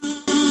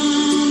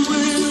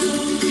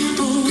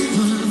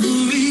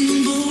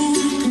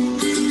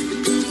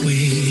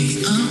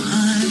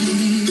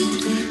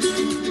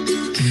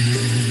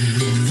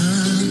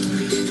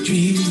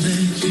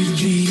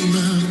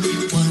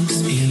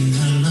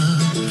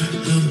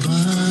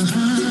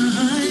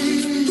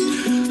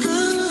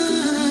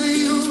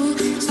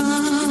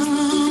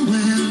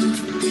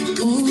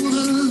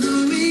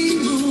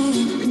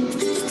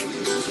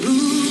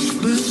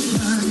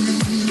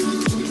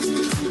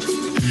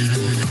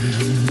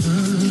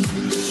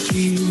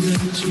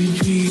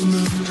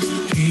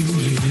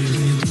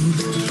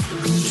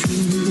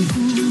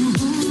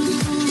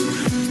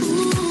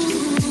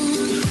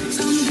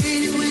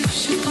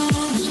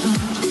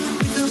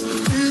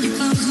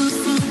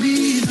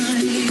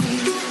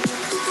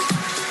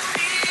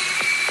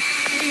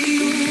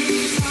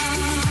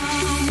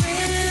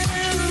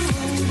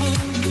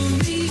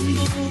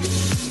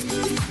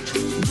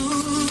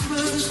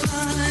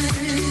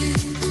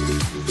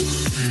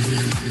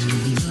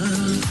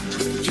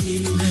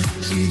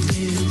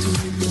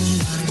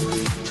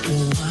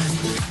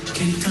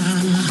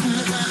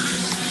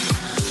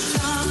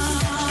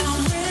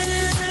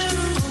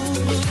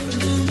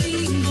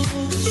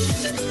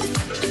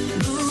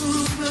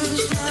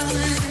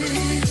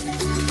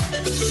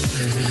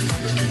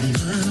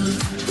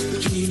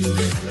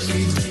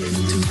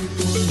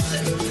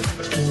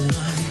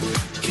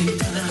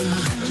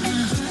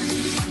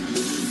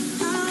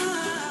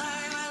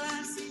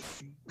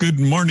Good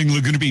morning,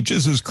 Laguna Beach.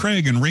 This is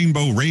Craig and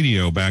Rainbow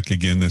Radio back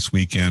again this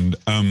weekend.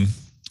 And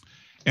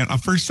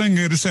first thing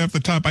I got to say off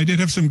the top, I did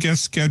have some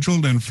guests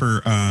scheduled, and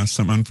for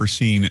some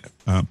unforeseen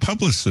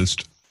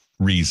publicist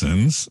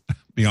reasons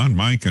beyond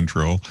my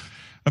control,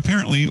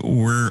 apparently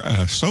we're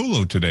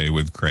solo today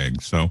with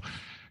Craig. So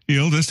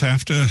you'll just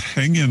have to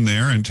hang in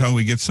there until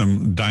we get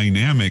some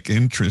dynamic,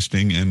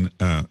 interesting,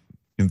 and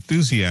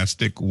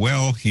enthusiastic,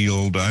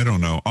 well-heeled, I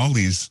don't know, all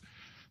these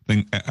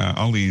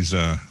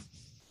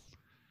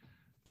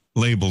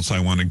labels I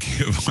want to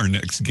give our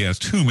next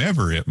guest,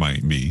 whomever it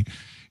might be.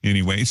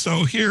 Anyway,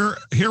 so here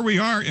we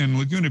are in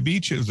Laguna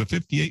Beach. It was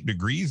 58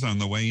 degrees on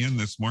the way in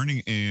this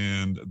morning,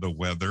 and the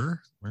weather,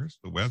 where's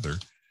the weather?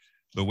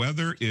 The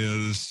weather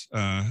is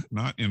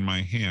not in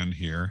my hand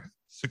here.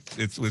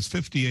 It was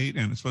 58,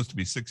 and it's supposed to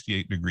be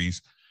 68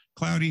 degrees.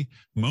 Cloudy,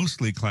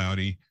 mostly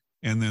cloudy,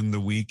 and then the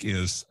week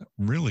is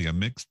really a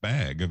mixed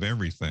bag of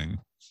everything.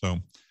 So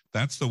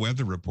that's the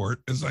weather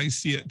report as I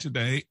see it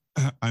today.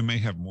 I may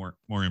have more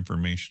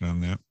information on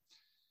that.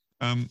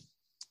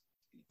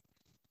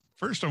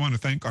 First, I want to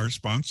thank our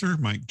sponsor,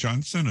 Mike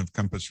Johnson of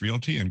Compass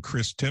Realty and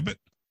Chris Tibbett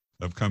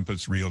of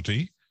Compass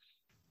Realty.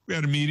 We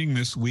had a meeting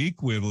this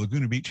week with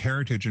Laguna Beach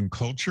Heritage and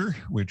Culture,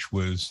 which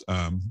was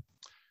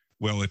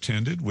well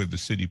attended with the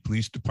City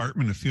Police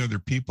Department, a few other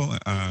people.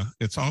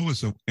 It's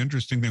always an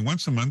interesting thing.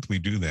 Once a month we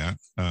do that.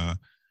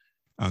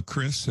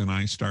 Chris and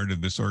I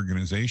started this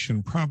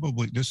organization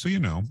probably, just so you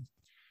know,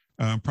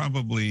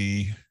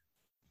 probably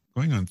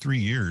going on 3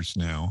 years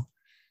now.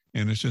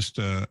 And it's just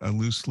a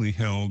loosely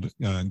held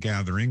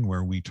gathering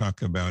where we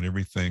talk about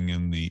everything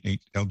in the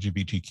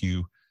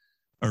LGBTQ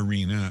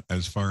arena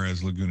as far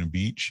as Laguna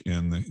Beach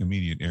and the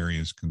immediate area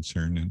is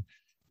concerned.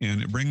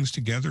 And it brings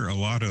together a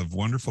lot of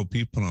wonderful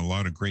people and a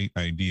lot of great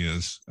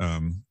ideas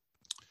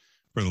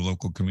for the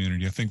local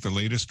community. I think the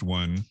latest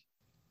one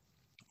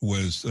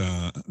was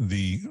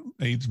the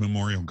AIDS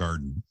Memorial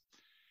Garden.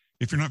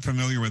 If you're not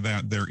familiar with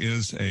that, there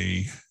is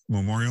a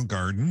memorial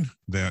garden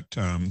that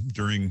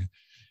during,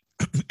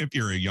 if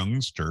you're a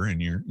youngster and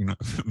you're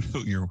not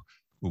familiar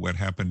with what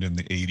happened in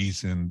the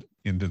 80s and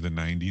into the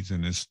 90s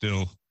and is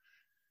still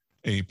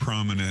a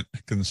prominent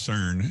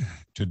concern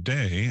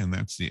today, and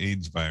that's the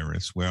AIDS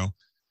virus. Well,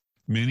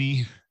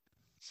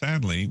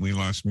 sadly, we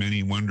lost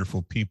many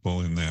wonderful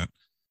people in that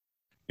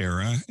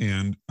era.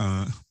 And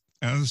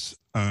as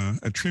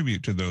a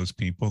tribute to those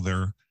people,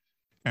 their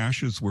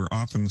ashes were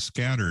often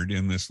scattered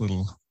in this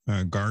little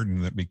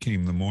garden that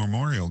became the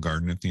Memorial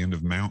Garden at the end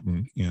of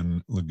Mountain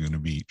in Laguna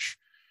Beach.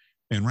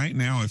 And right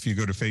now, if you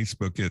go to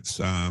Facebook, it's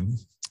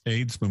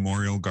AIDS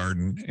Memorial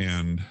Garden,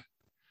 and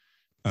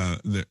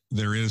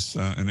there is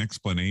an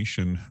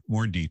explanation,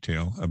 more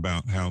detail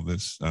about how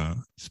this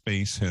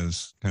space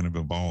has kind of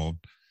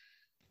evolved.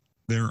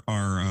 There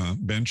are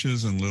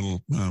benches and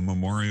little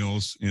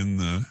memorials in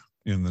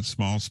the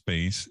small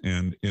space,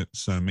 and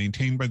it's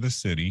maintained by the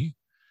city.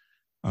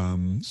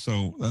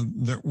 So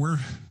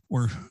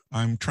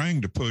I'm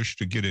trying to push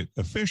to get it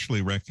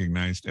officially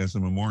recognized as a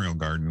memorial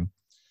garden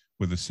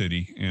with the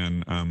city.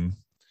 And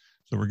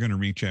so we're going to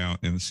reach out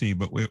and see,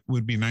 but it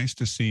would be nice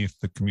to see if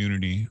the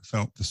community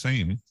felt the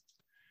same.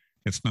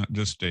 It's not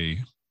just a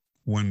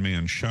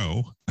one-man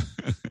show.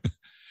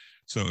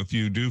 So if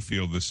you do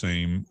feel the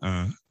same,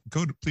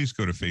 please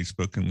go to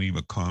Facebook and leave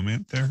a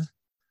comment there.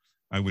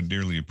 I would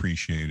dearly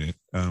appreciate it.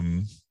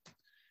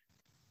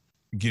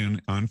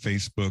 Again, on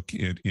Facebook,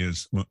 it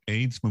is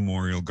AIDS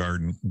Memorial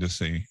Garden. Just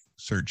say,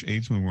 search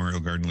AIDS Memorial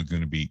Garden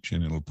Laguna Beach,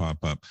 and it'll pop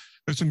up.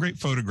 There's some great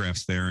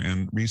photographs there,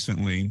 and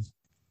recently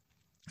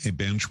a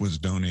bench was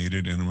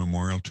donated in a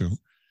memorial to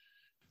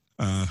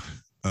a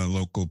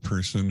local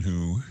person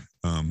who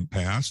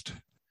passed.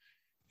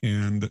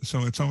 And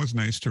so it's always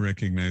nice to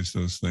recognize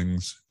those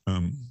things,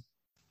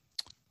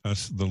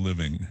 us, the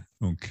living.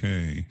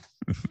 Okay.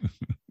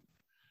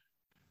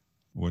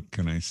 What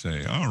can I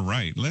say? All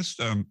right, let's...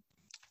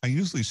 I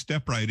usually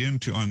step right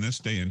into on this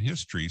day in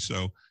history,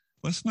 so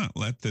let's not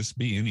let this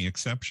be any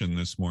exception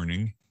this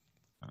morning.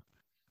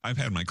 I've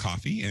had my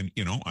coffee and,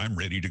 I'm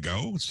ready to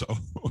go, so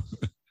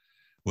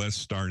let's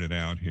start it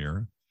out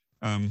here.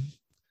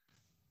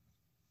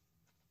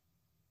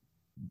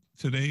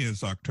 Today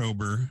is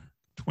October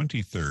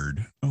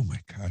 23rd. Oh my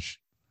gosh.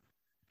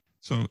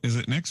 So is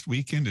it next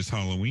weekend is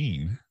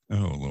Halloween?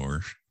 Oh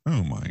Lord.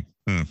 Oh my.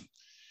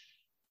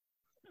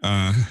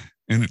 And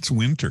it's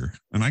winter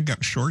and I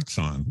got shorts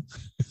on.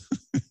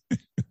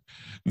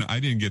 No,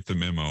 I didn't get the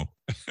memo.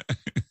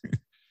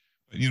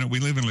 You know, we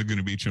live in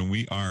Laguna Beach and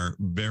we are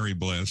very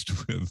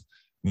blessed with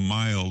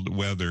mild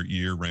weather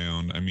year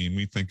round. I mean,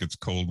 we think it's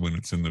cold when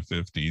it's in the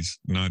 50s,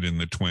 not in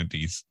the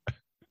 20s.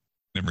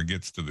 Never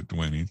gets to the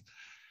 20s.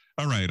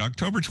 All right,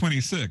 October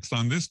 26th,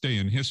 on this day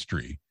in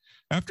history,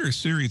 after a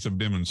series of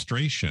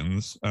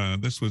demonstrations,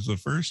 this was the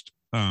first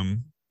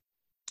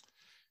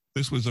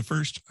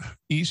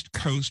East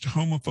Coast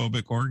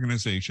homophobic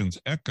organization's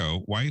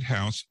ECHO White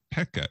House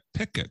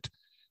picket.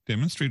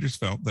 Demonstrators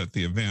felt that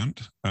the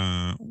event,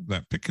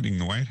 that picketing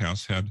the White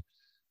House, had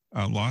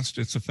lost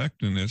its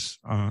effectiveness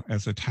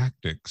as a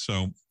tactic.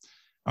 So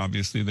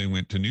obviously they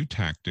went to new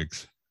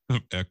tactics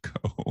of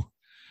ECHO,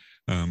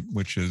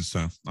 which is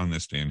on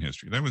this day in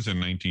history. That was in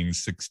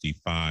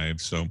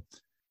 1965. So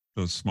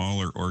those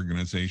smaller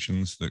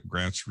organizations, that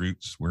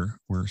grassroots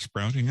were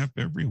sprouting up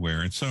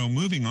everywhere. And so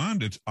moving on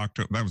to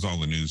October, that was all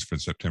the news for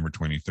September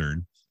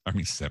 23rd. I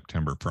mean,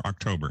 September for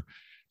October.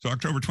 So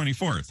October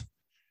 24th.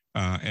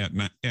 In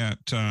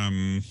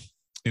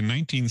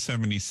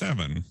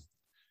 1977,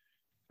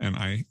 and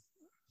I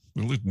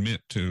will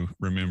admit to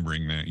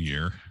remembering that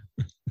year.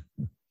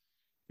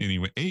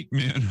 Anyway, 8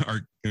 men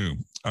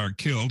are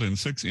killed and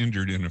 6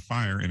 injured in a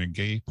fire in a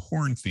gay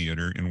porn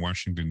theater in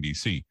Washington,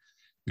 D.C.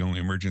 The only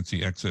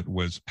emergency exit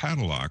was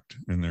padlocked,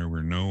 and there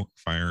were no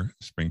fire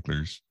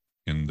sprinklers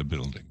in the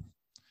building.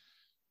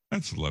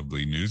 That's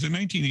lovely news. In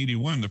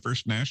 1981, the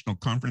first National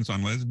Conference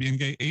on Lesbian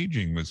Gay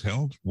Aging was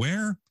held.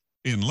 Where?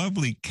 In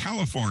lovely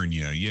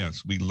California.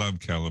 Yes, we love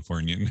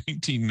California. In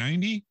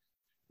 1990,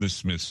 the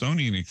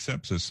Smithsonian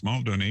accepts a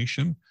small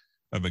donation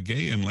of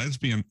gay and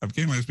lesbian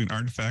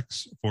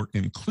artifacts for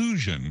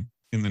inclusion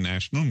in the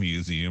National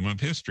Museum of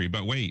History.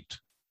 But wait,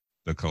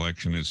 the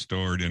collection is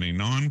stored in a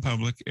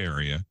non-public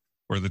area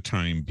for the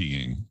time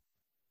being.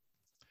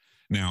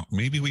 Now,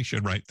 maybe we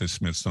should write the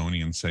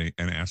Smithsonian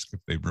and ask if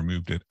they've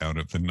removed it out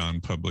of the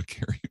non-public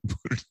area and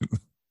put it in the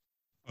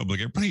public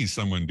area. Please,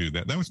 someone do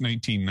that. That was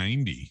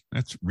 1990.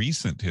 That's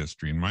recent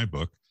history in my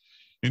book.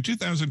 In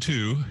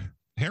 2002,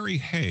 Harry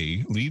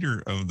Hay,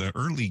 leader of the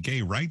early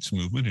gay rights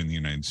movement in the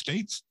United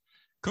States,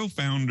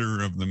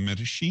 co-founder of the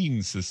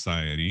Medicine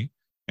Society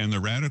and the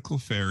Radical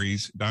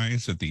Fairies,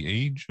 dies at the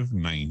age of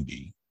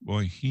 90.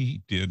 Boy,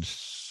 he did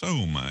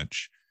so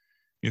much.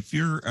 If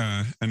you're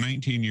a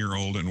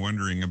 19-year-old and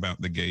wondering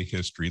about the gay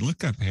history,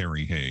 look up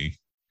Harry Hay.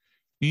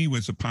 He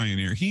was a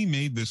pioneer. He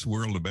made this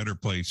world a better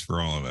place for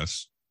all of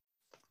us.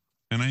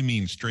 And I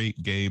mean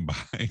straight, gay, bi,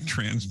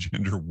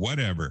 transgender,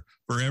 whatever,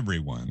 for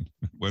everyone,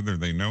 whether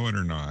they know it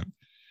or not.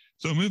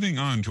 So moving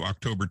on to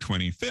October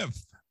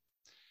 25th,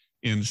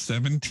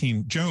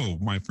 Joe,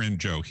 my friend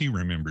Joe, he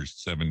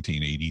remembers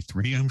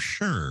 1783, I'm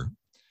sure.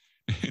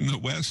 In the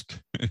West,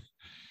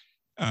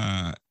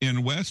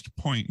 in West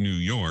Point, New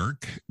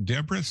York,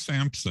 Deborah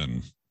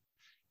Sampson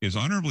is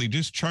honorably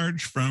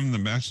discharged from the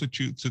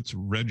Massachusetts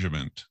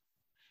Regiment.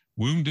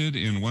 Wounded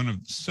in one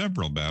of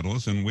several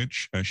battles in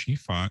which she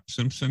fought,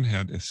 Simpson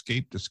had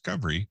escaped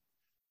discovery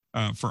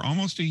for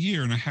almost a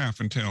year and a half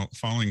until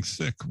falling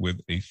sick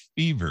with a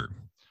fever.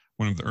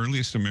 One of the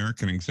earliest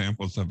American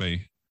examples of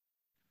a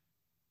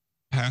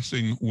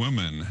passing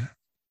woman.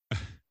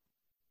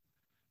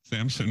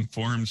 Sampson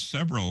forms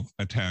several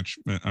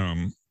attachments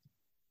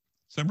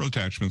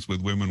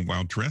with women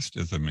while dressed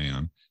as a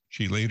man.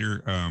 She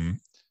later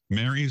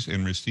marries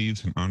and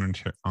receives an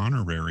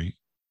honorary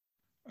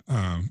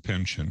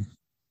pension.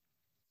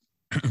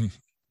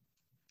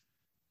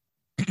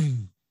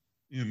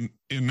 In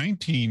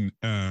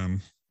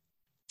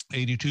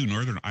 1982,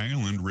 Northern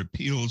Ireland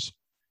repeals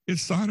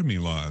its sodomy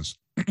laws.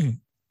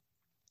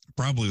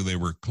 Probably they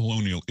were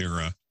colonial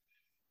era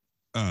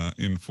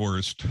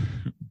enforced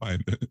by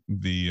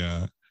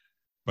the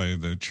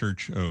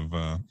Church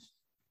of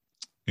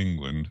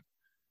England.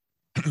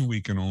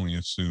 We can only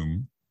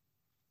assume.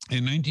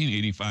 In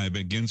 1985,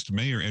 against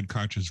Mayor Ed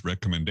Koch's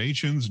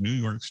recommendations, New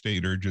York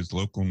State urges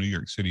local New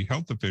York City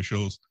health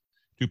officials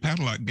to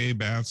padlock gay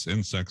baths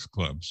and sex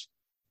clubs.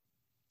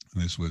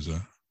 This was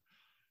a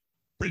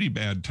pretty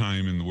bad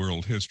time in the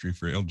world history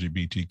for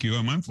LGBTQ.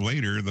 A month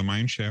later, the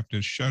mine shaft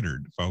is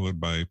shuttered, followed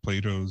by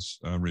Plato's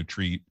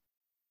Retreat,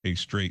 a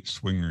straight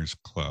swingers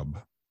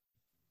club.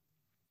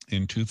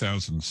 In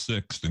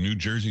 2006, the New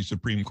Jersey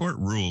Supreme Court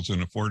rules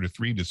in a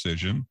 4-3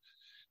 decision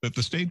that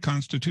the state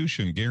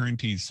constitution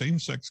guarantees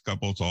same-sex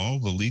couples all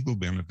the legal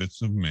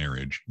benefits of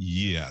marriage.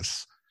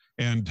 Yes,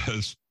 and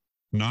does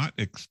not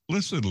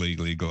explicitly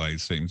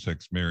legalize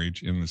same-sex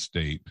marriage in the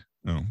state.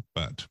 Oh,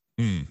 but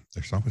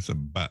there's always a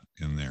but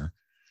in there.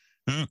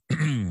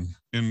 In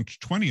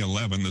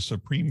 2011, the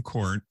Supreme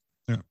Court,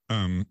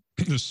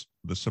 the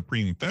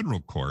Supreme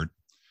Federal Court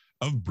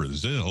of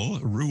Brazil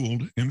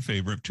ruled in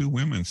favor of 2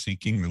 women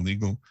seeking a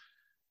legal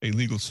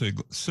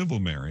civil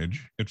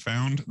marriage. It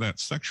found that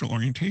sexual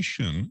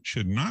orientation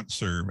should not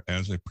serve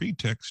as a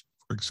pretext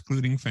for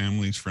excluding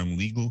families from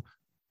legal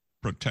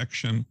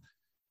protection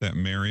that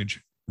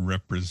marriage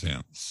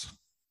represents.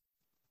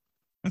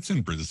 That's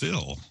in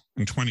Brazil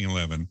in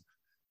 2011.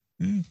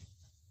 Wonder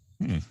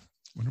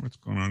what's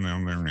going on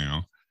down there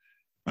now.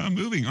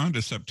 Moving on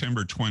to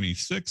September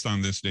 26th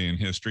on this day in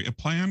history, a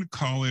planned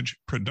college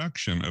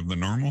production of The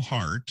Normal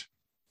Heart,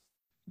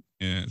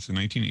 it's in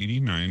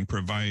 1989,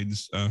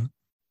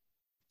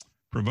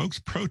 provokes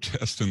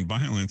protest and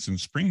violence in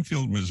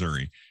Springfield,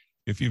 Missouri.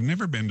 If you've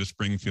never been to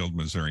Springfield,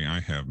 Missouri, I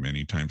have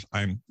many times.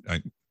 I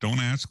don't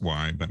ask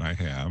why, but I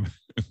have.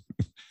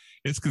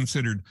 It's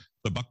considered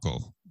the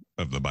buckle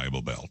of the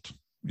Bible Belt.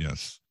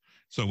 Yes.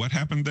 So what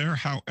happened there?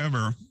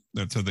 However,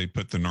 that's how they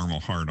put The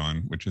Normal Heart on,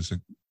 which has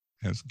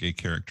gay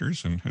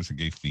characters and has a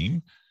gay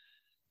theme.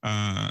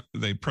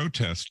 They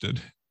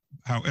protested.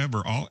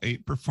 However, all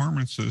 8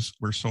 performances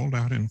were sold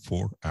out in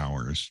 4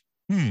 hours.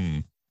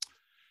 Well,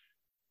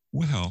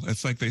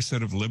 it's like they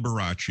said of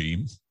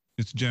Liberace.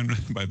 It's generally,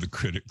 by the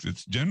critics,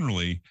 it's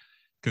generally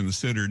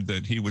considered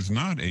that he was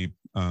not a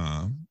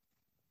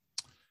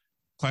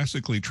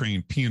classically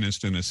trained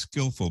pianist and a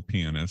skillful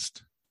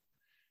pianist,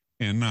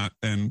 and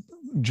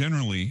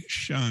generally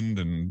shunned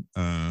and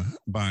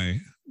by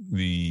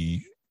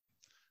the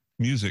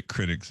music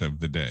critics of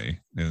the day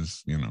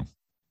as,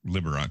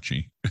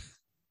 Liberace.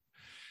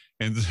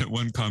 And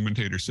one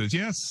commentator says,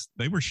 yes,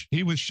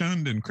 he was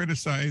shunned and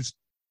criticized.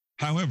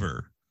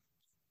 However,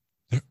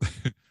 the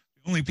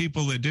only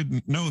people that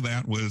didn't know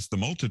that was the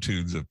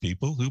multitudes of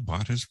people who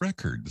bought his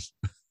records.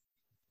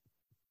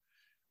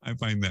 I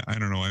find that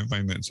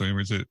so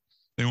anyways,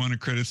 they want to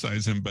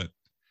criticize him, but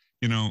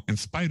in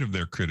spite of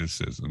their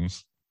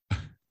criticisms,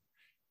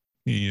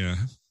 he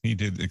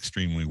did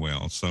extremely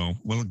well. So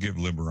we'll give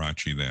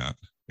Liberace that.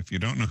 If you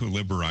don't know who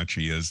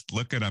Liberace is,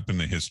 look it up in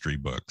the history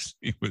books.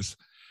 He was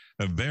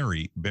a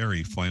very,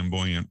 very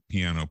flamboyant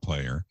piano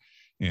player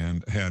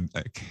and had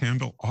a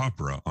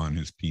candelabra on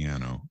his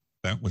piano.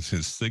 That was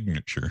his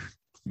signature,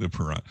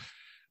 Liberace.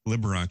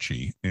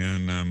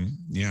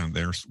 And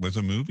there was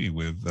a movie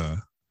with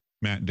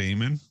Matt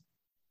Damon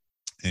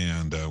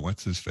and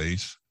what's his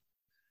face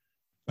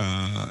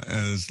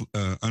as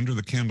Under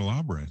the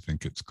Candelabra, I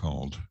think it's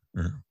called,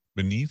 or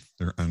Beneath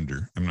or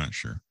Under. I'm not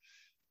sure.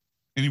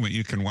 Anyway,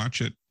 you can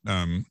watch it.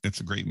 It's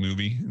a great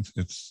movie.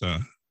 It's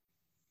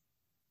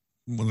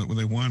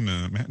they won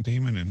Matt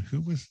Damon, and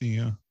who was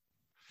the?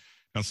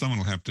 Now someone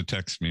will have to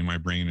text me. My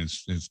brain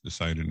has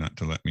decided not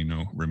to let me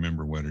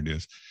remember what it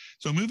is.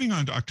 So moving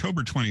on to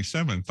October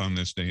 27th on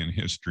this day in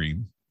history.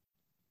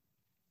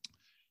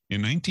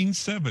 In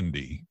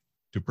 1970,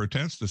 to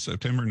protest the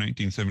September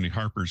 1970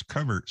 Harper's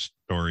cover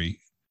story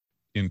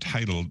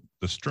entitled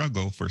 "The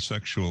Struggle for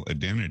Sexual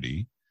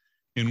Identity,"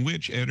 in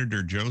which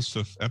editor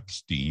Joseph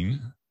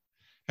Epstein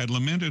had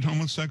lamented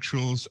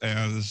homosexuals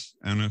as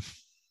an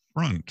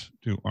affront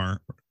to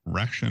our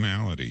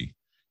rationality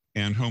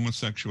and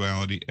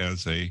homosexuality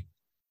as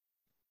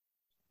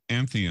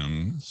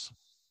anthems.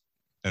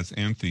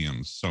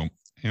 So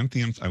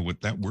anthems,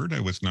 that word I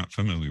was not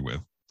familiar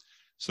with.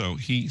 So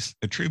he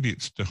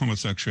attributes to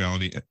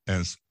homosexuality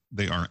as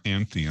they are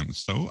anthems.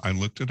 So I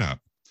looked it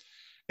up.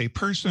 A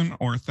person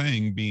or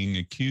thing being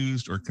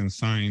accused or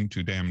consigned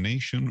to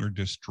damnation or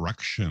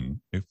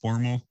destruction, a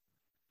formal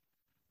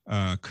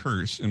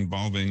curse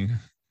involving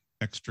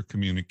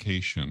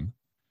excommunication,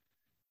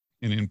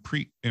 and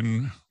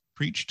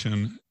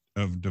imprecation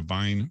of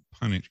divine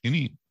punishment,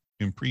 any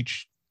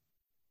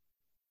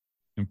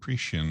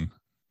impression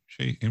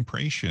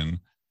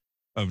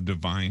of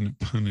divine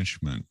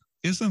punishment.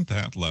 Isn't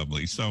that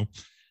lovely? So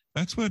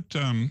that's what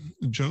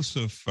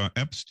Joseph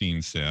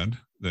Epstein said,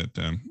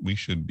 that we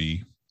should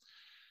be,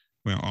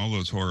 all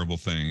those horrible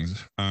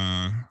things.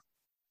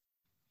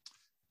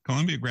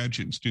 Columbia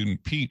graduate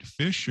student Pete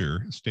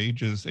Fisher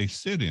stages a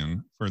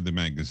sit-in for the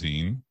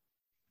magazine's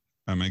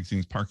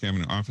Park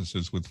Avenue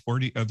offices with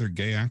 40 other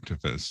gay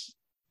activists.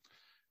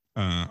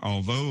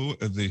 Although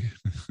the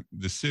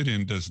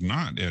sit-in does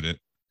not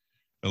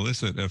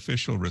elicit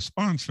official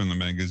response from the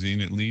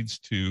magazine, it leads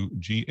to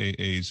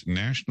GAA's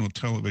national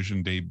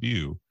television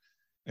debut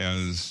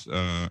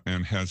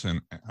and has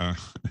an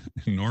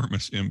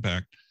enormous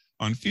impact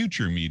on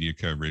future media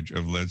coverage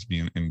of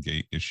lesbian and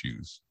gay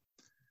issues.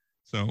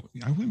 So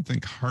I wouldn't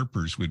think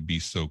Harper's would be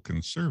so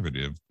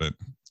conservative, but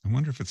I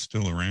wonder if it's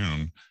still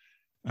around.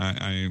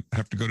 I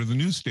have to go to the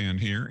newsstand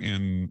here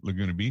in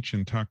Laguna Beach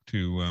and talk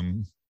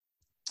to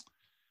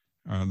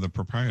the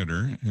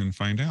proprietor and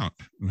find out.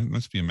 It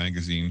must be a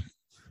magazine.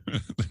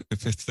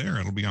 If it's there,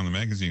 it'll be on the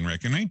magazine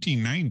rack. In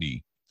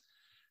 1990,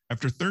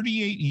 after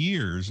 38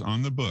 years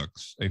on the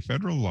books, a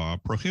federal law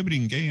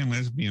prohibiting gay and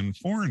lesbian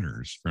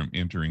foreigners from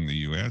entering the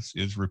U.S.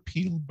 is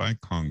repealed by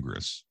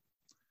Congress.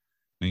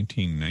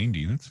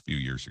 1990, that's a few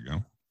years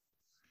ago.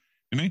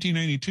 In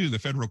 1992, the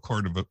Federal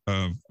Court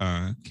of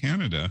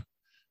Canada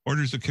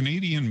orders the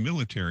Canadian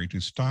military to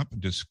stop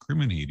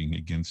discriminating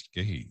against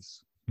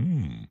gays.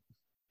 And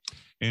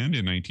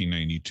in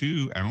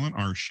 1992, Alan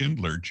R.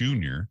 Schindler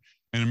Jr.,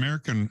 an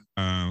American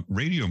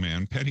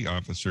radioman, petty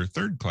officer,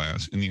 third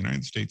class in the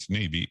United States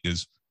Navy,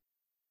 is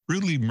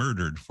brutally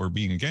murdered for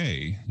being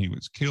gay. He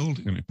was killed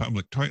in a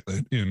public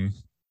toilet in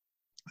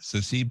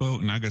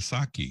Sasebo,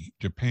 Nagasaki,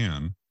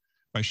 Japan,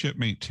 by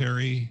shipmate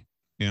Terry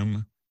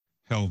M.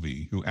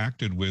 Helvey, who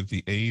acted with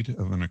the aid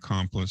of an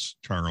accomplice,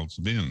 Charles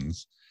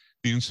Vince.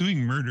 The ensuing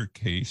murder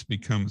case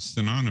becomes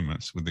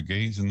synonymous with the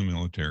gays in the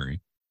military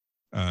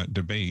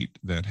debate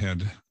that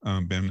had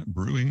been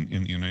brewing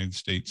in the United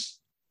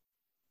States,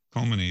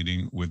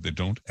 culminating with the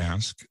Don't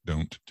Ask,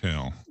 Don't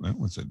Tell. That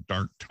was a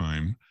dark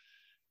time.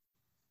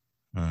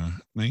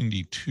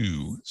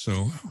 92.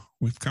 So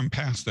we've come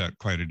past that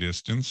quite a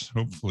distance,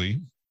 hopefully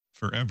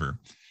forever.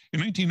 In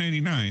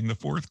 1999, the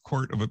Fourth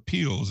Court of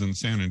Appeals in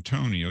San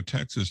Antonio,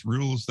 Texas,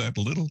 rules that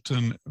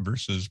Littleton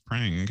versus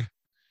Prang,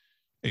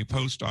 a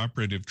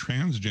post-operative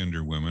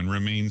transgender woman,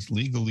 remains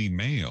legally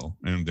male,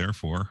 and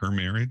therefore her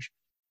marriage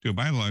to a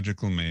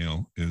biological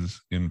male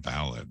is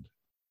invalid.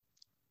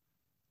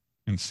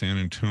 In San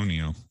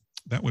Antonio,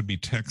 that would be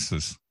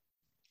Texas.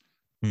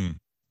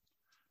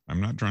 I'm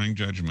not drawing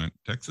judgment.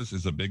 Texas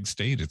is a big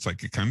state. It's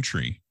like a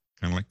country,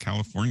 kind of like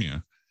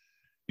California.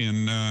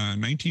 In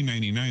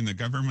 1999, the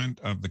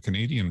government of the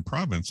Canadian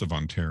province of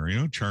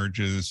Ontario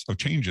changes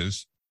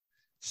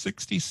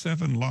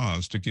 67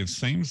 laws to give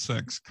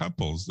same-sex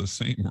couples the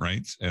same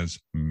rights as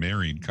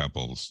married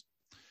couples.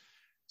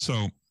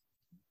 So,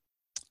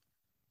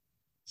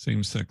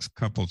 same-sex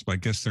couples, but I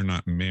guess they're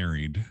not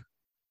married,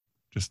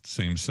 just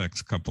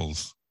same-sex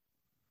couples.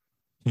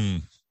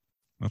 Well,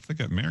 if they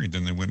got married,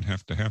 then they wouldn't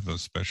have to have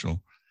those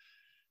special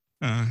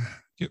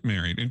get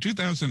married. In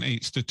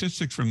 2008,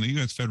 statistics from the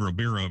U.S. Federal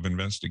Bureau of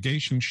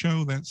Investigation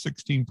show that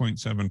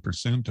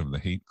 16.7% of the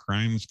hate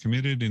crimes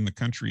committed in the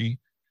country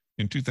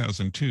in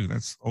 2002,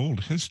 that's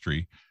old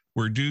history,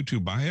 were due to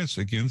bias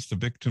against the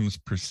victim's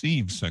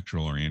perceived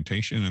sexual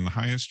orientation, and the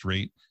highest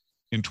rate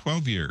in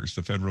 12 years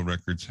the federal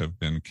records have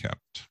been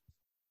kept.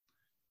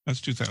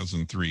 That's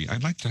 2003.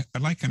 I'd like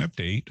an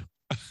update.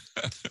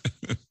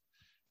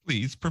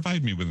 Please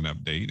provide me with an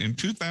update. In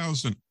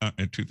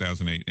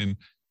 2008,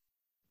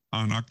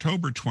 on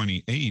October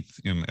 28th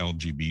in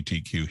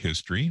LGBTQ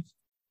history,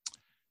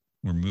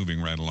 we're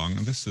moving right along,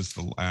 and this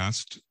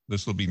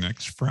will be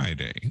next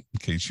Friday. In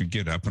case you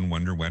get up and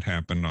wonder what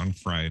happened on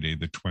Friday,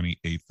 the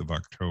 28th of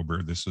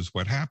October, this is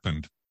what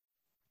happened.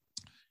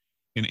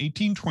 In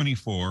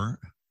 1824,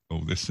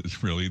 this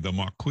is really the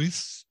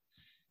Marquis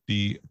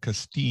de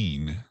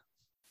Castine.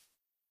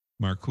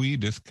 Marquis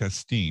de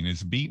Castine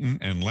is beaten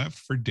and left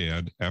for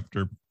dead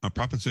after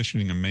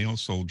propositioning a male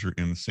soldier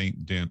in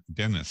St.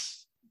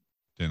 Denis.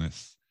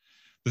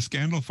 The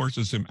scandal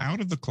forces him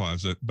out of the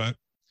closet, but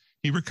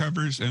he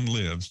recovers and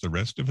lives the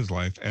rest of his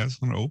life as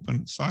an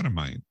open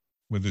sodomite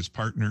with his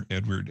partner,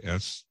 Edward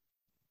S.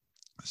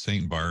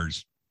 St.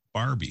 Bar's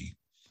Barbie.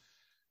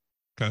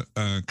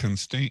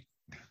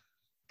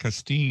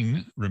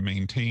 Castine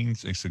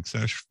maintains a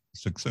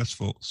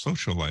successful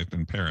social life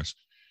in Paris.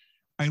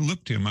 I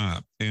looked him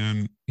up,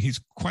 and he's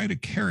quite a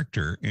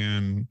character,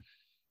 and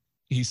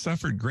he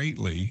suffered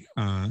greatly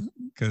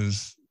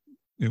because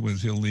it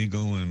was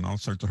illegal and all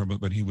sorts of horrible,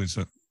 but he was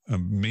a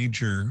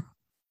major,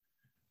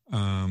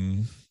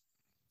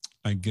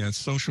 I guess,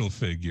 social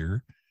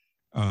figure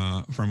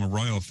from a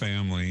royal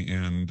family,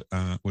 and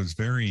was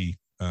very,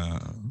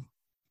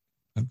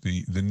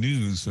 the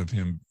news of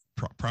him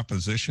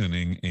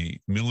propositioning a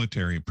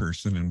military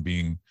person and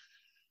being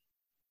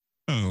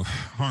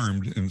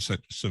harmed and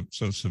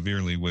so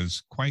severely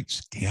was quite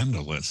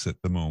scandalous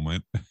at the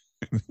moment,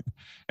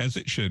 as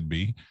it should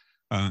be,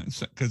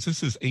 because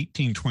this is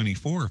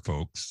 1824,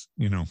 folks.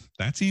 You know,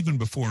 that's even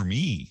before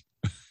me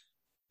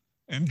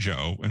and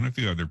Joe and a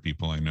few other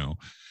people I know.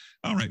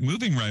 All right,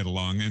 moving right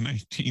along. In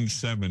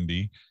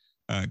 1970,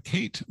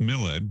 Kate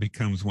Millett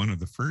becomes one of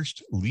the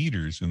first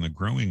leaders in the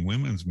growing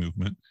women's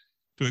movement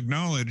to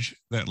acknowledge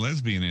that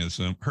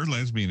her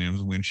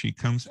lesbianism, when she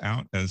comes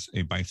out as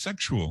a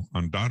bisexual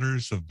on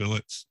Daughters of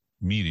Billett's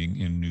meeting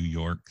in New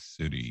York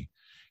City.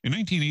 In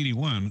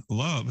 1981,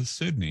 Love,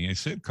 Sydney, a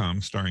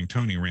sitcom starring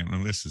Tony Rand,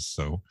 and this is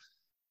so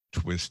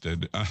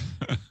twisted,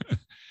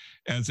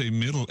 as a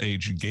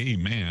middle-aged gay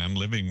man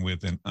living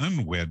with an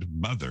unwed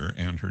mother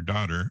and her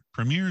daughter,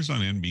 premieres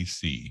on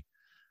NBC.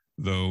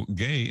 Though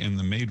gay in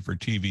the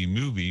made-for-TV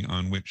movie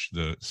on which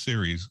the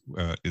series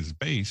is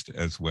based,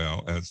 as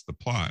well as the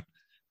plot,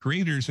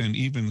 creators and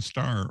even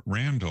star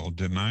Randall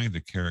deny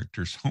the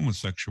character's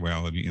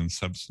homosexuality in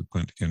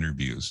subsequent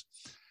interviews.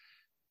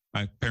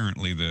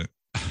 Apparently, they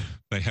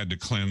had to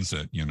cleanse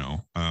it.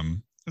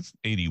 That's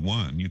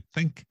 81. You'd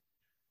think.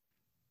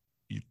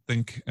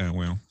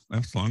 Well,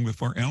 that's long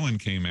before Ellen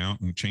came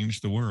out and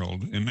changed the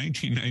world. In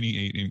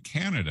 1998, in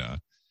Canada,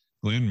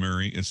 Glenn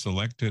Murray is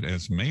selected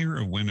as mayor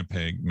of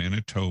Winnipeg,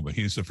 Manitoba.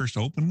 He is the first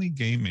openly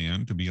gay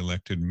man to be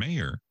elected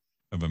mayor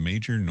of a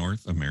major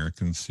North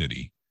American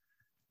city.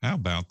 How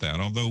about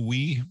that? Although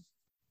we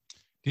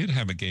did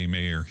have a gay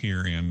mayor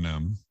here in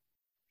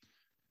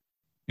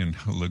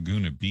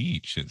Laguna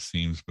Beach, it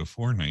seems,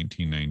 before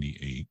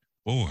 1998.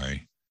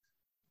 Boy,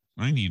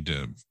 I need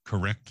to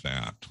correct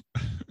that.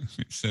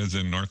 It says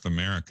in North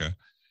America.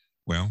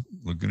 Well,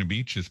 Laguna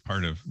Beach is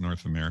part of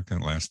North America,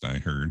 last I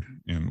heard,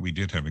 and we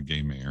did have a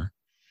gay mayor.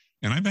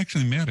 And I've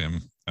actually met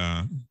him.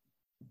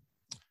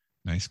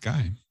 Nice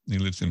guy. He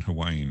lives in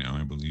Hawaii now,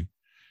 I believe.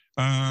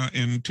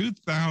 In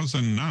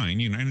 2009,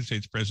 United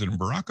States President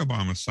Barack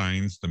Obama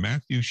signs the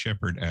Matthew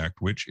Shepard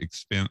Act, which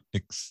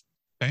expands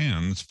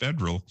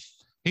federal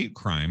hate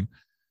crime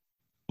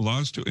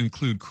laws to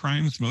include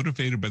crimes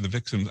motivated by the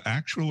victim's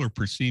actual or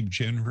perceived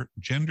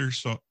gender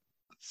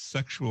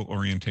sexual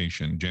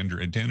orientation, gender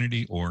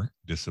identity, or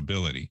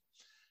disability.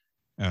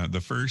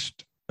 The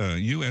first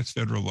U.S.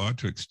 federal law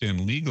to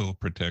extend legal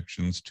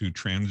protections to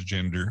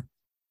transgender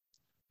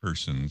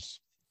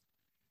persons.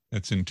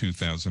 That's in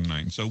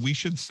 2009. So we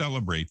should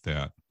celebrate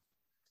that.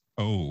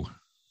 Oh,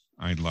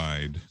 I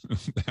lied.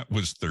 That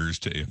was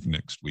Thursday of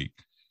next week.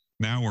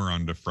 Now we're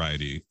on to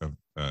Friday of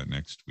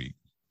next week,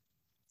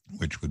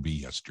 which would be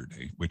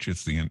yesterday, which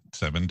is the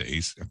 7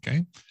 days,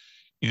 okay?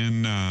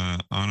 On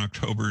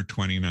October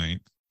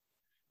 29th,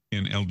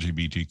 in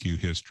LGBTQ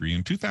history,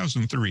 in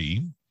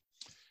 2003,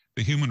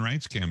 the Human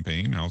Rights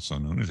Campaign, also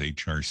known as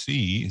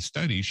HRC,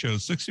 study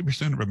shows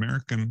 60% of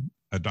American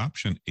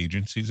adoption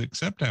agencies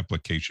accept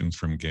applications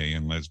from gay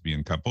and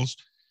lesbian couples,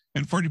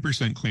 and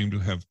 40% claim to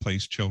have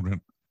placed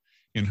children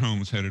in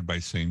homes headed by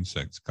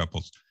same-sex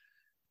couples.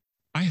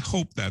 I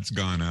hope that's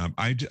gone up.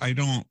 I've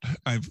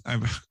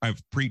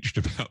preached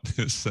about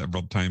this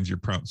several times.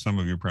 Some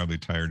of you are probably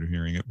tired of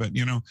hearing it, but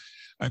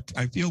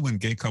I feel when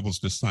gay couples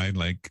decide,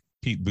 like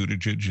Pete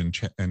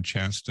Buttigieg and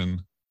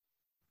Chasten,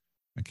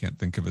 I can't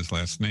think of his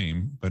last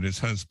name, but his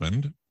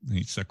husband,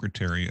 the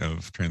Secretary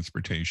of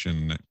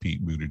Transportation,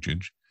 Pete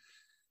Buttigieg,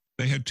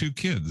 they had 2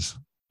 kids,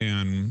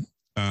 and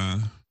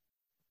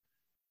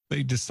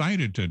they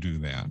decided to do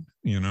that.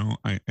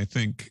 I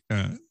think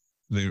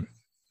they,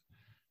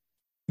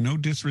 no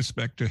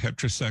disrespect to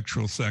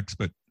heterosexual sex,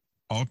 but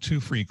all too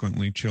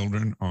frequently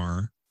children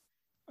are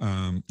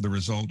the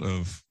result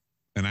of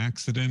an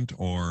accident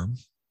or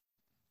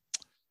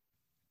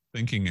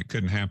thinking it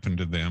couldn't happen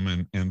to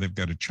them, and they've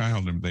got a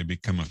child and they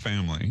become a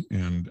family.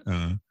 And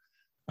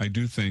I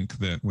do think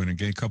that when a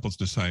gay couples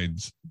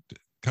decide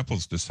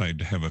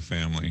to have a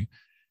family,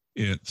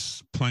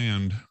 it's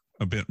planned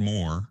a bit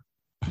more.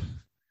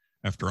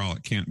 After all,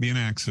 it can't be an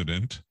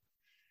accident.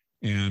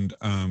 And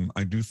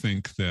I do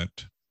think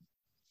that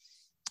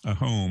a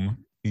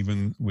home,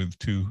 even with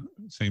 2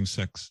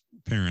 same-sex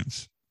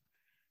parents,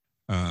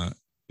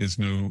 is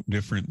no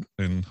different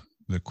than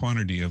the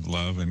quantity of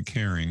love and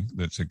caring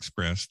that's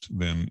expressed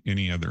than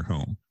any other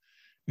home.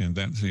 And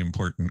that's the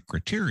important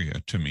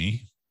criteria to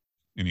me.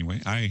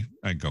 Anyway, I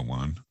go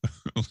on.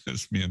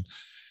 Lesbian.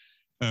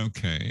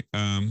 Okay.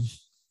 And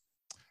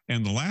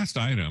the last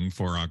item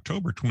for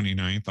October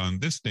 29th on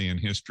this day in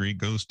history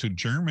goes to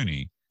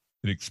Germany.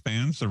 It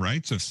expands the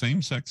rights of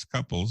same-sex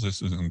couples.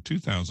 This is in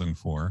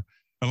 2004,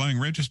 allowing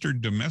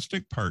registered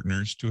domestic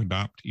partners to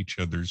adopt each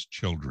other's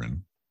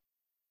children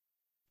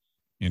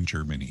in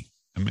Germany.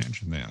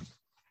 Imagine that.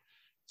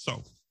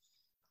 So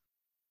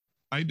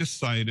I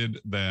decided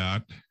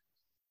that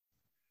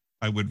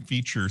I would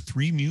feature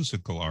 3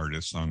 musical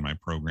artists on my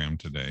program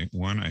today.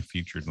 One I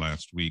featured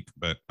last week,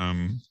 but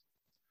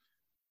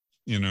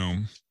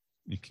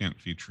you can't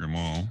feature them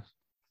all.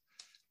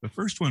 The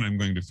first one I'm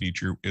going to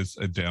feature is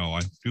Adele.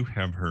 I do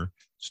have her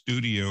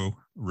studio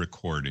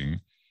recording,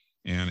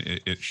 and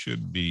it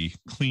should be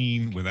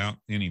clean without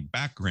any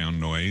background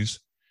noise,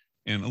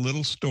 and a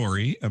little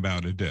story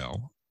about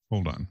Adele.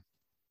 Hold on.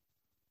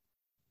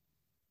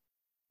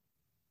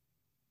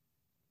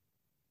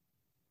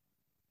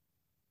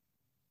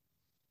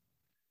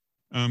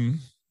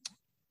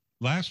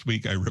 Last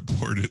week I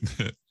reported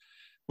that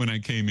when I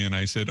came in,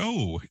 I said,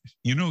 "Oh,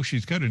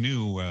 she's got a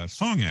new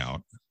song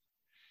out,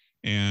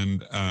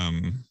 and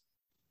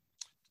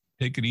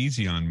take it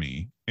easy on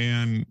me,"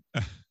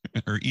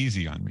 or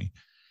easy on me.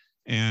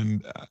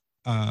 And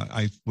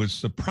I was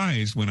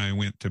surprised when I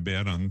went to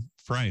bed on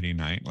Friday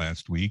night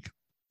last week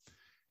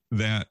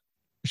that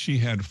she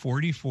had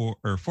 44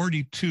 or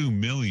 42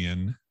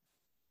 million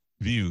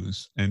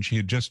views, and she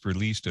had just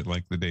released it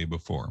like the day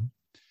before.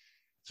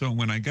 So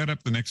when I got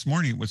up the next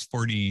morning, it was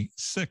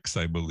 46,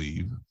 I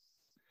believe.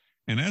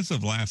 And as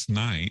of last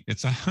night,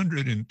 it's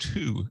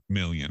 102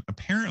 million.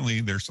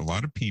 Apparently, there's a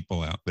lot of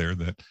people out there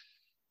that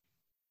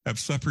have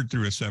suffered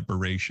through a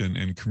separation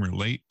and can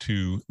relate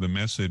to the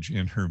message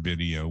in her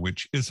video,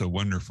 which is a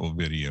wonderful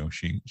video.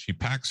 She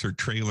packs her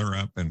trailer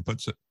up and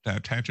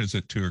attaches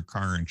it to her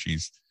car, and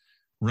she's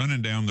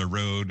running down the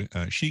road.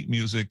 Sheet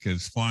music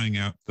is flying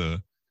out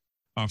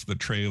off the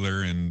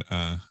trailer, and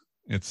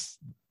it's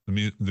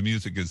the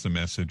music is the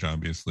message,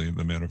 obviously,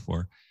 the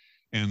metaphor.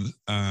 And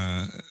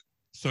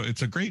so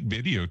it's a great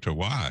video to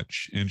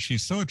watch, and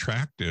she's so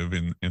attractive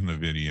in the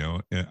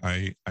video.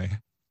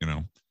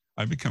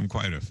 I've become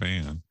quite a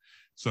fan.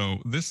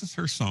 So this is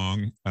her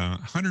song,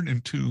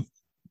 102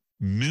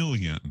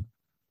 million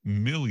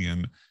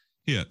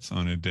hits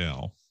on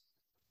Adele.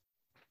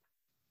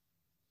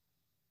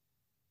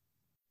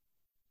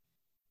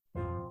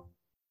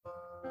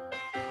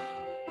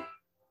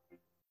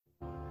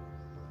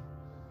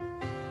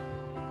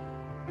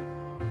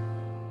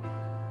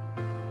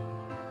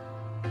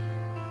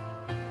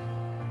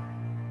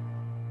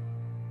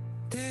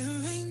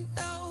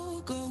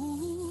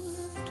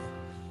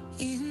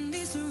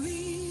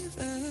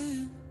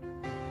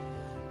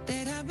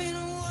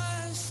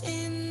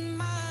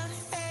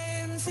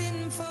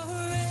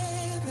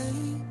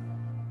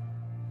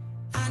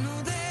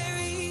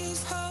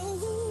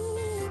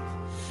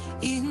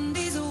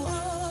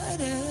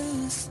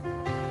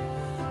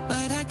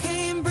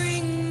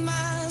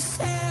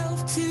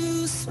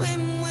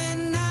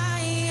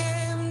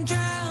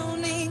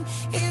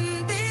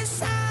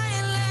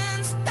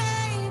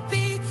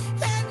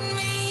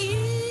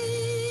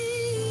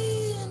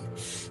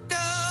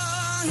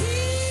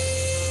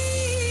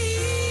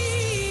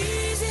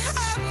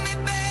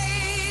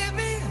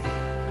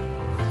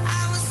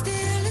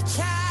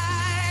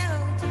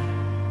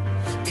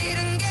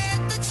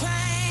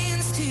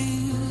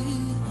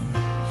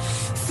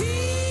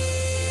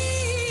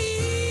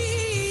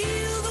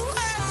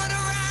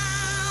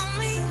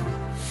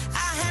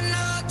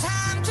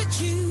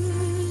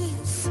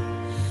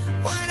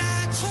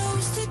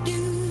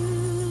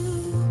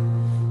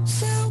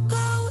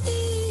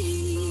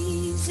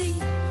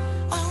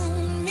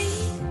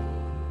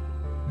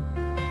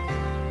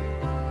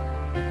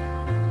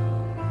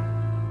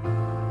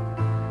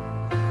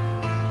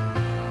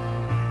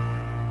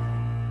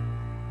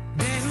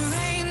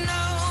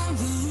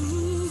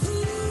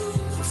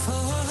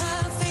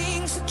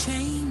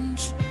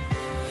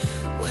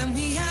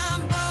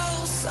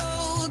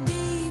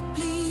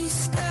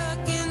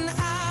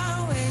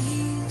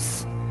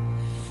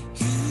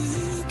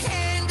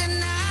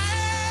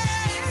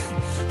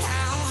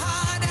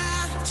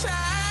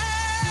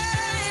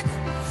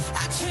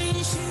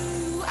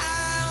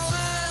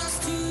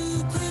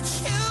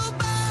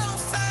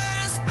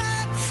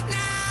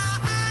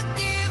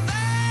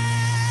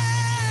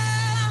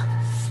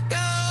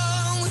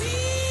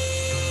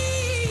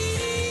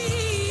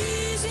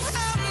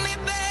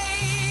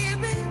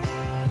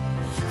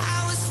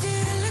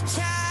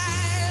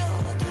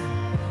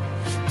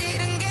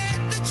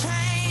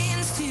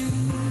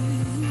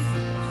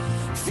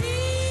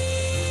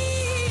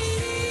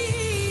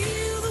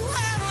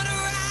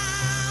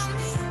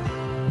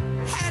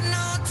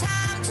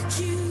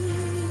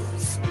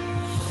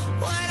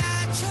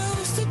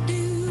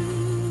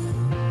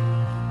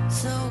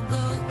 So go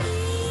easy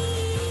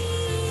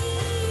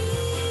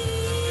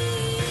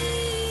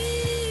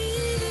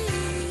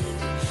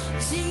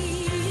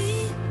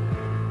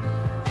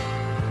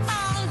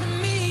on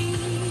me.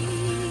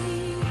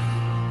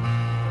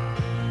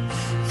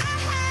 I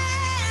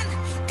had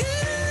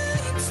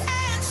good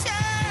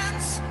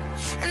intentions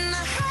and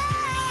I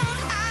had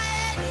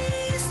high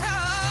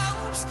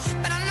hopes,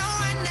 but I know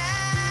right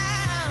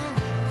now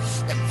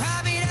that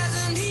probably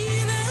doesn't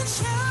even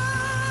show.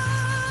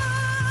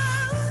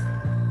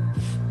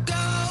 Go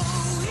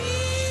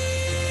easy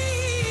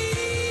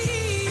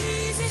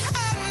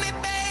on me,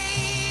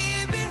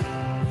 baby.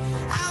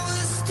 I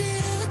was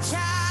still a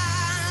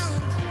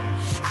child.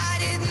 I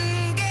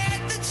didn't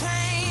get the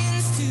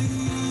chance to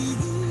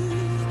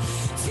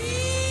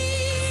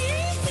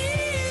feel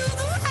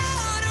the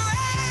world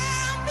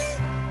around me.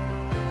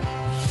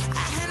 I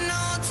had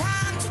no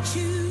time to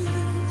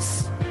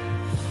choose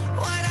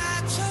what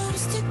I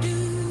chose to do.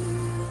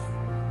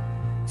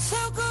 So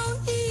go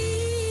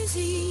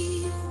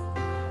easy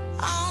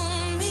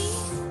on me.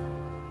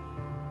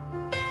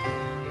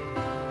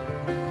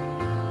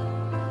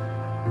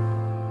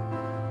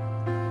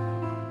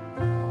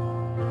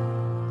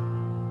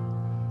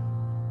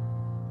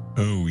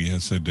 Oh,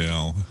 yes,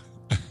 Adele.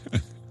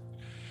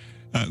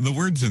 The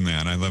words in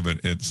that, I love it.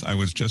 It's, I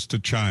was just a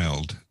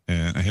child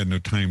and I had no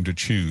time to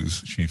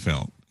choose, she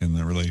felt, in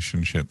the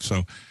relationship.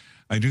 So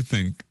I do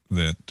think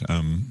that,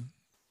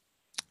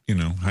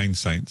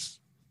 hindsight's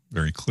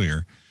very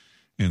clear.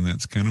 And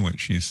that's kind of what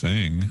she's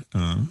saying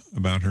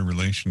about her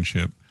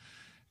relationship.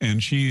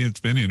 And she has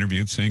been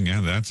interviewed saying,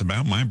 yeah, that's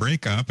about my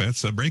breakup.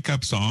 That's a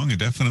breakup song, and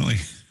definitely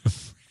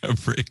a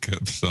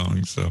breakup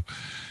song. So,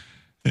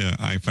 yeah,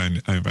 I find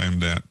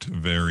that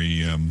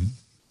very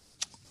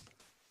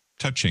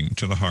touching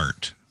to the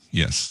heart.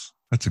 Yes,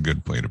 that's a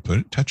good way to put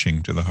it,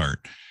 touching to the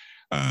heart.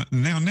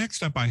 Now,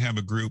 next up, I have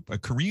a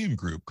Korean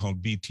group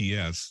called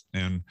BTS.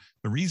 And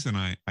the reason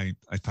I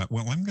thought,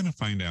 well, I'm going to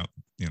find out,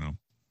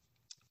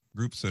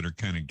 groups that are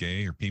kind of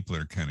gay or people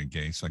that are kind of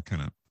gay. So I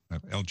kind of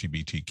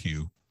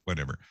LGBTQ,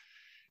 whatever.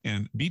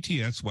 And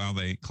BTS, while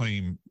they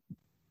claim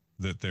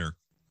that they're,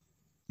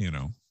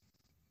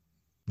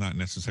 not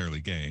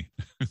necessarily gay,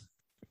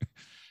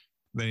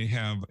 they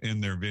have in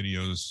their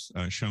videos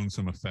shown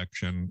some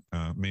affection,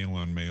 male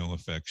on male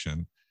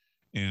affection.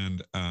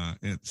 And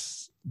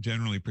it's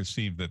generally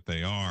perceived that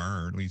they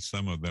are, or at least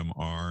some of them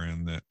are,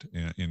 and that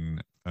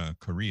in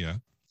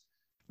Korea,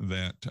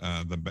 that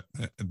the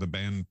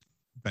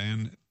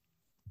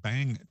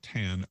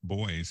Bangtan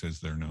Boys, as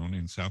they're known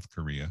in South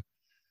Korea,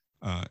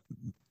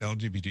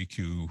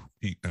 LGBTQ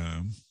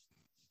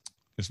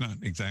is not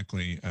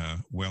exactly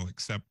well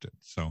accepted.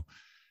 So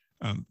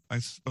I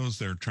suppose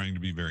they're trying to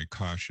be very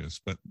cautious,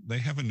 but they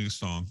have a new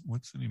song.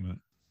 What's the name of it?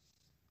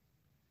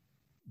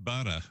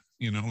 Butter,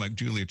 like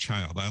Julia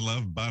Child. I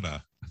love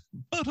butter.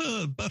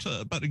 Butter,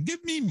 butter, butter.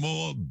 Give me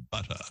more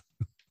butter.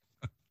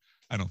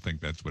 I don't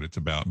think that's what it's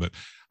about, but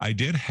I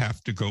did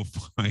have to go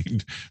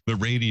find the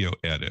radio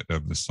edit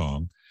of the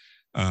song.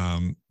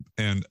 And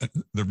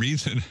the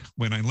reason,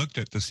 when I looked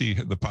at to see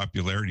the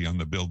popularity on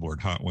the Billboard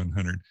Hot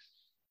 100,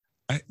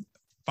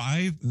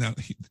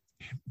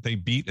 they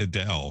beat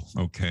Adele,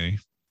 okay,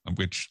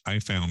 which I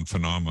found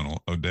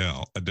phenomenal.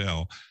 Adele,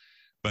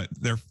 but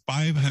they're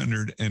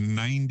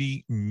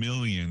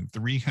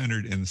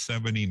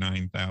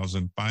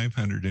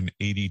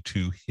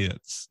 590,379,582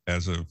 hits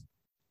as of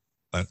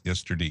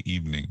yesterday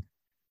evening.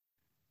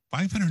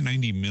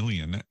 590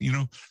 million.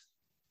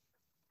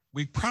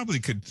 We probably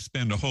could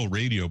spend a whole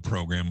radio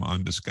program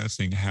on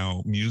discussing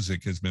how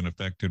music has been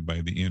affected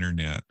by the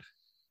internet,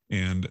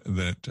 and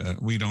that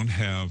we don't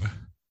have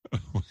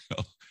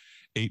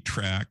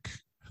 8-track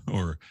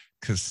or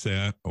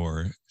cassette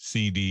or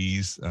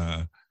CDs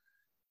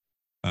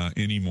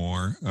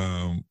anymore.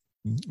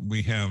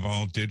 We have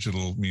all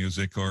digital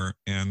music,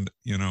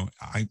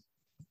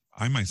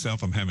 I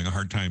myself am having a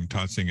hard time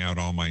tossing out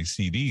all my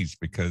CDs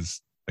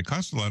because they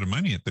cost a lot of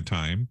money at the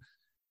time.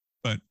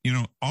 But,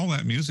 all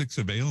that music's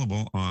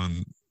available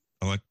on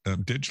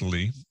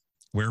digitally,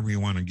 wherever you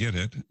want to get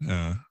it,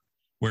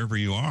 wherever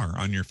you are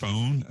on your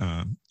phone.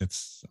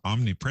 It's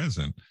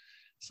omnipresent.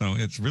 So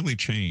it's really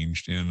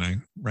changed.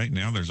 And right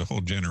now there's a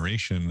whole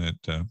generation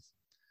that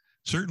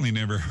certainly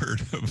never heard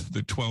of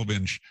the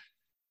 12-inch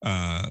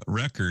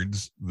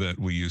records that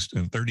we used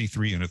in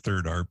 33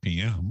 1/3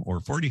 RPM, or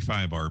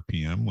 45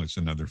 RPM was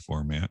another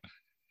format.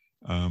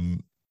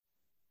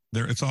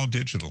 It's all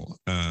digital.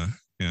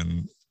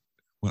 And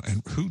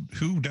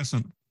who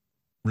doesn't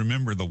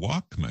remember the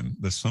Walkman,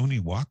 the Sony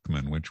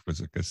Walkman, which was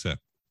a cassette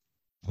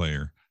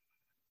player?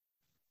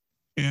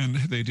 And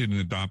they didn't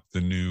adopt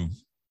the new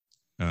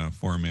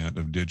format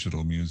of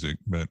digital music.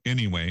 But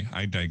anyway,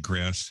 I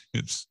digress.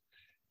 It's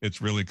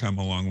really come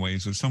a long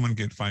ways. If someone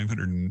get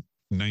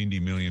 590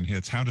 million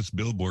hits, how does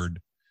Billboard,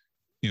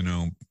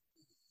 in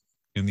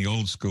the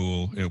old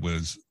school, it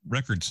was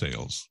record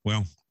sales.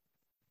 Well,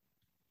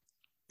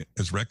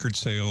 as record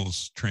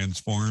sales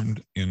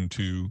transformed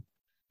into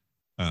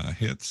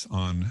hits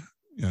on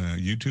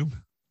YouTube,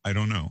 I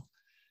don't know.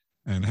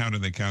 And how do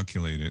they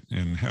calculate it?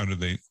 And how do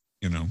they,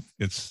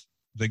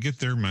 they get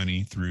their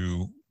money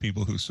through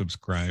people who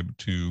subscribe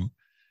to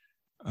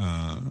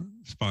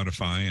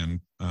Spotify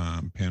and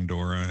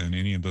Pandora and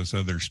any of those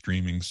other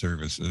streaming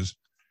services.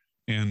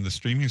 And the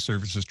streaming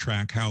services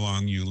track how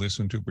long you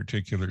listen to a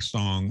particular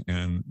song,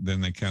 and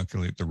then they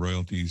calculate the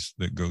royalties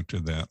that go to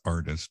that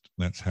artist.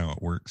 That's how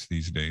it works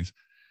these days,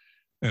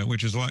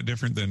 which is a lot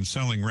different than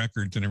selling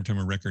records. And every time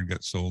a record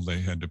got sold, they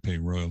had to pay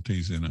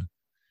royalties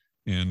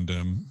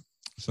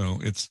so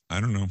it's, I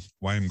don't know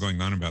why I'm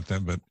going on about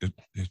that, but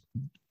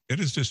it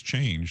has just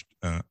changed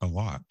a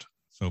lot.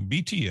 So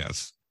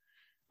BTS,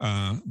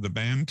 the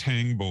band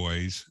Tang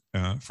Boys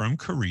from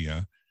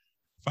Korea,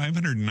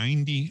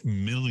 590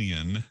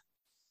 million.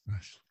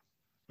 Gosh,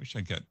 wish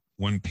I got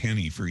 1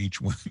 penny for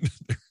each one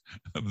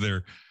of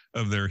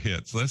their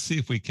hits. Let's see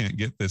if we can't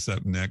get this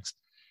up next.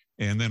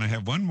 And then I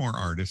have one more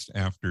artist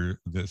after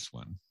this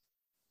one.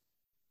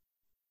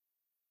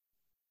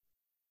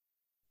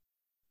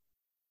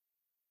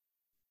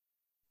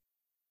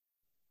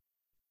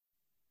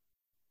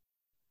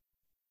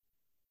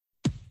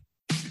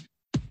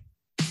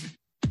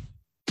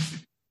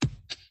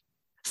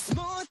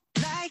 Smooth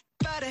like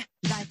butter,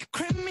 like a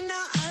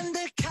criminal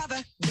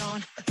undercover.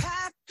 Don't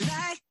pop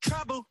like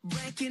trouble,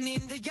 breaking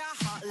into your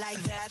heart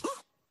like that.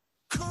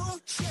 Cool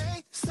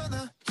shade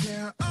stunner,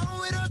 yeah,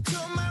 owe it all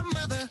to my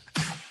mother.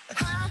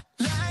 Hot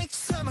like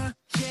summer,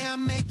 yeah,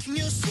 I'm making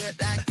you sweat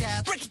like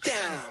that. Break it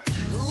down.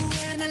 Ooh,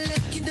 when I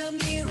look in the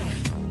mirror,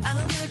 I'm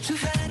not too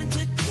hard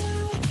to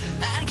do.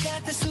 I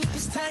got the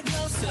superstar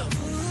glow, so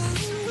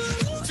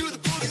ooh, to the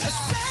booty. A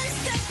side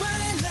step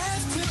right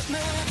left to my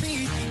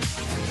beat.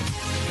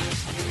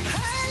 I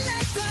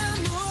like the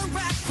moon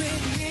rock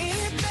with me,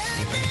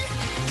 baby.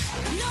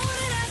 Know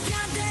that I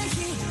got that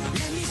heat.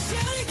 Let me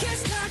show you,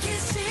 can't talk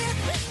and shit.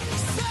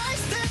 Side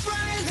step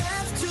right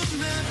left to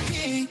my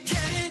beat.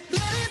 Get it,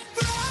 let it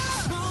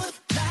roll. Smooth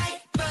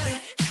like butter,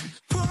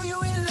 pour you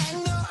in like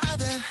no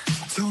other.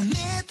 Don't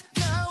need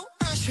no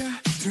usher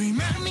to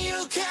remind me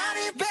you got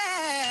it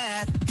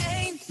bad.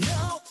 Ain't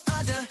no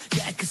other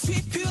that can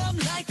sweep you up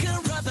like a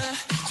rubber.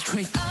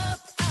 Straight up,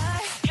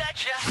 I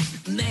gotcha,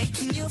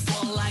 making you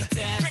fall like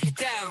that. Break it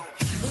down.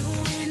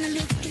 Ooh, when I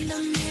look in the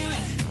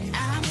mirror,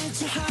 I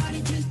want your heart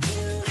to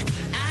do.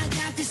 I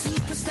got this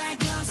superstar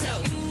glow, so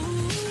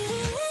ooh,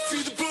 to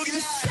the boogie.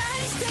 The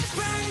side step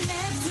right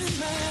left to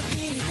my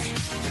beat.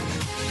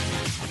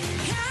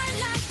 I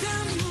like the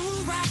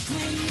move rock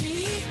with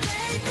me,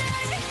 baby.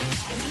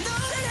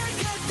 Know that I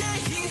got that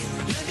heat.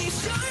 Let me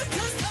show you,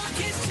 'cause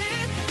talking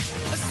shit.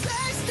 A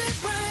side step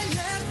right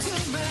left to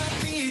my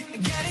beat.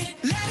 Get it,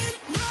 let it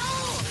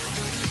roll.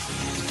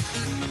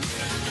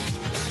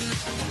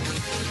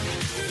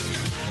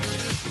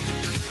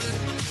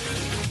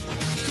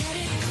 Get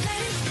it,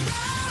 let it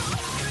roll.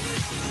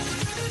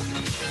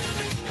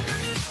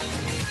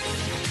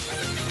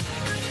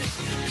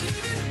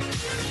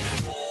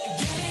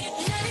 Get it,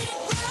 let it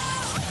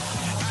roll.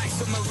 Eyes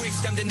on my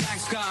wrist, I'm the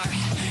nice guy.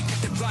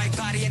 Got the right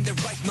body and the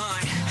right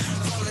mind.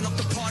 Rolling up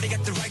the party,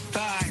 got the right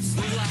vibes.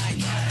 We like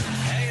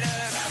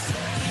haters.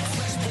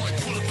 Fresh boy,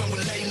 pull up and we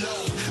lay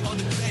low. All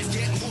the plans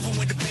get moving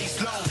with the bass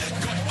low.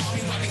 Got the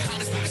army right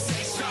behind us when we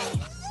say so.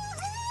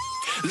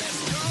 Let's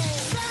go.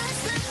 Side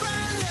step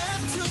right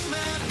left to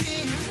my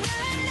beat.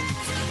 Right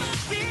left to my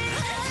beat.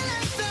 I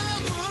like the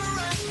moon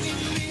rock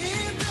with me,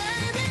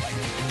 baby.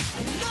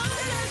 Know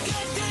that I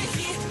got that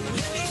heat.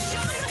 Let me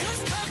show you,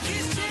 'cause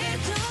talking shit.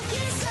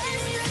 Side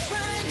step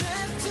right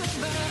left to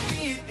my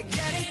beat.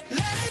 Get it,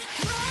 let it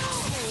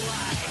roll. Cool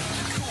like,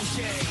 cool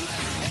shade.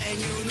 And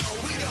you know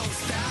we don't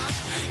stop.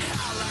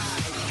 I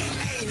like,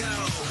 ain't no.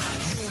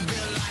 You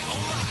been like,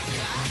 oh my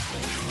God.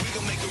 We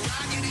gon' make it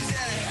rock in his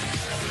head.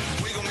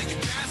 We gon' make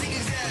it bounce in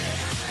his head.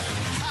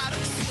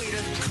 Hotter,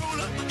 sweeter,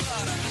 cooler,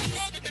 butter.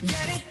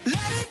 Get it,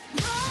 let it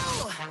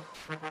roll.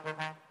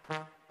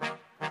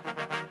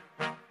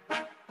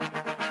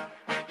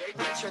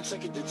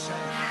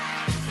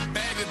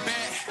 Baby,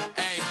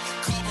 hey,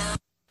 cover.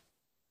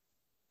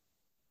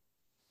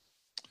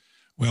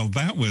 Well,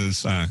 that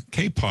was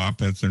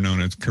K-pop, as they're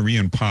known as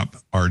Korean pop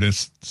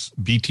artists,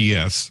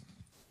 BTS.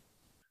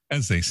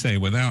 As they say,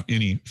 without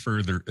any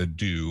further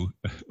ado,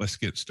 let's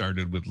get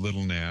started with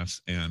Lil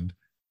Nas and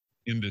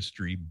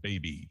Industry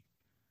Baby.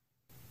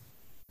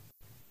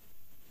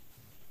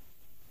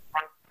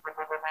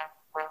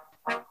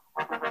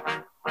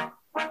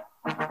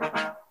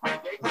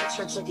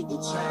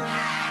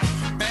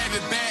 Baby,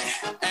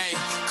 hey,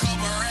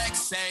 cover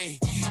X, hey,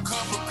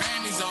 couple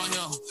Grammys on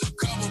you,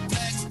 couple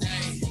blacks,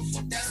 hey,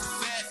 that's a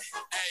fact,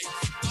 hey,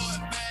 throw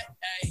it back,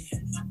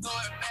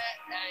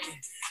 hey,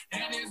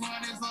 and this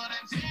one is for the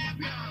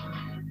champion.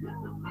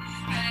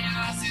 I ain't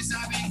lost since I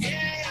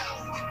began.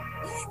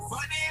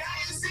 Funny how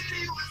you said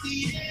it was the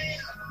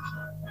year.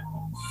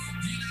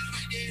 You know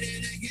we did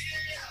it again.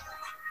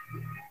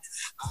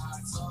 I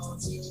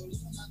told you,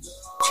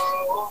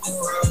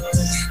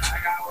 I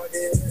got what it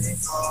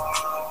is for.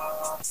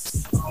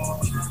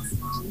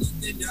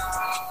 The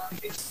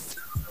dog is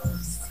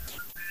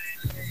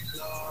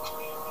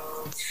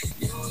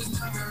you was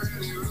never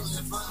really rude.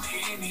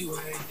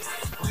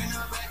 When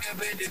I'm back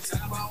up at the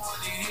top, I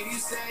wanna hear you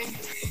say,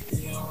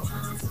 you don't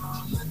run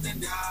from nothing,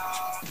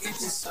 dog. Get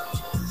your soul.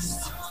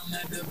 Don't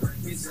let the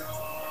break is over.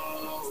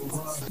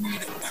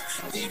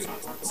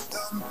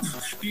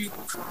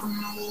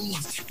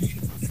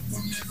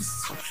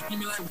 Need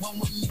me like one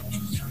with me.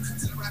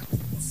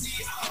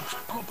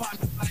 I'm a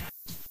partner like.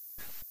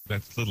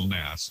 That's Little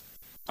Nas.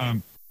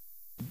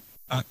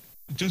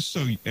 Just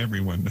so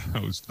everyone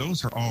knows,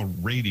 those are all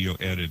radio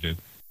edited,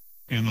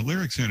 and the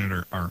lyrics in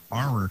it are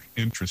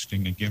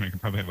interesting. Again, I could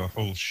probably have a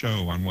whole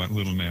show on what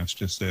Little Nas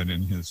just said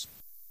in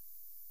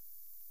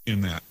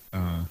that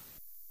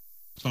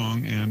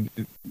song,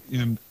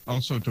 and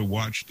also to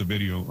watch the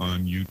video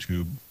on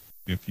YouTube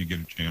if you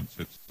get a chance.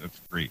 That's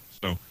great.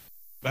 So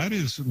that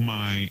is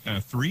my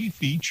 3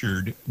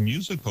 featured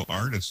musical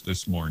artists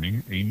this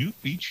morning. A new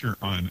feature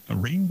on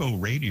Rainbow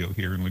Radio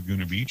here in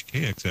Laguna Beach,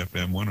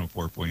 KXFM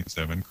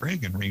 104.7,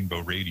 Craig and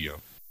Rainbow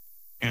Radio.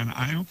 And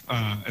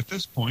at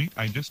this point,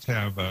 I just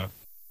have,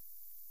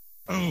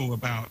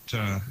 about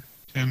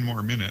 10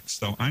 more minutes.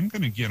 So I'm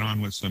going to get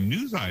on with some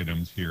news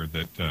items here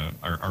that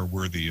are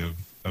worthy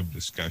of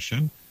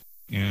discussion.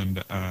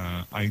 And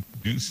I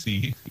do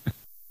see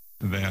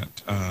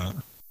that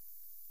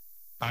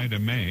Ida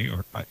May,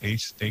 or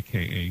Ace,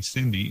 aka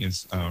Cindy,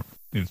 is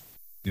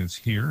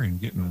here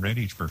and getting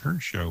ready for her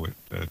show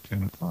at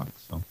 10 o'clock.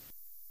 So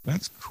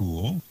that's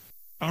cool.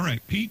 All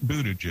right, Pete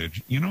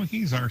Buttigieg.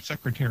 He's our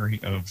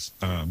Secretary of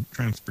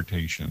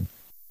Transportation,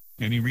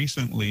 and he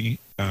recently,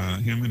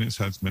 him and his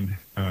husband,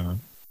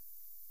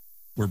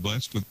 were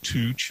blessed with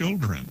 2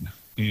 children.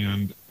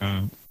 And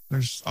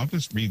I'll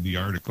just read the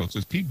article. It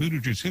says Pete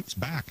Buttigieg hits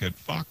back at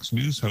Fox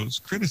News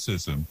host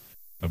criticism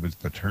of his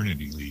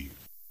paternity leave.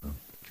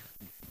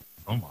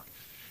 Oh my.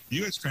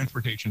 U.S.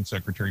 Transportation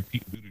Secretary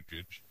Pete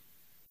Buttigieg,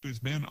 who's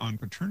been on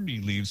paternity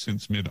leave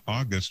since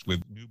mid-August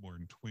with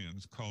newborn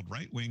twins, called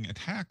right-wing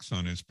attacks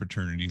on his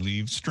paternity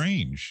leave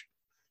strange.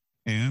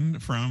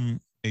 And from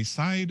a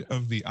side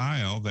of the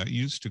aisle that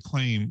used to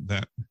claim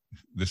that,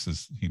 this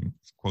is him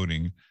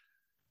quoting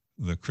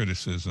the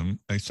criticism,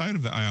 a side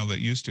of the aisle that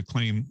used to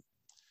claim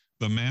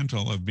the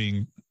mantle of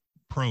being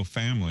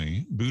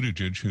pro-family,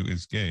 Buttigieg, who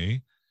is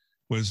gay,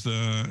 was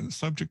the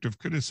subject of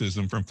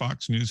criticism from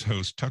Fox News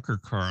host Tucker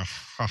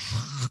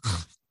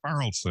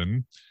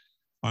Carlson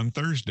on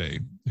Thursday,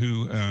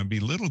 who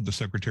belittled the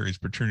secretary's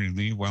paternity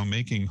leave while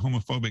making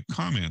homophobic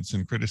comments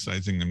and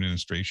criticizing the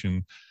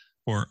administration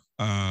for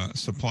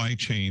supply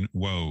chain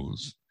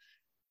woes.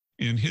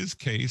 In his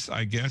case,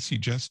 I guess he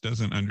just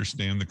doesn't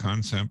understand the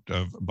concept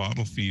of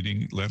bottle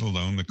feeding, let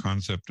alone the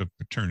concept of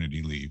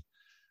paternity leave,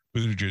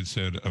 Buttigieg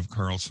said of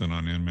Carlson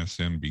on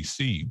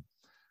MSNBC.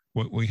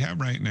 What we have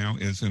right now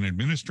is an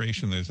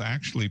administration that is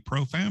actually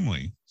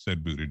pro-family,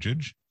 said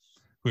Buttigieg,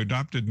 who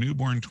adopted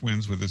newborn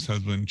twins with his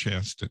husband,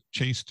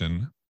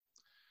 Chasten.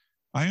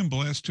 I am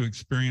blessed to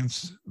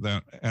experience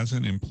that as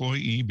an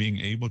employee, being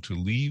able to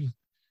leave.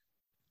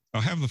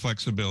 I'll have the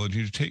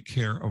flexibility to take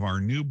care of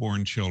our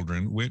newborn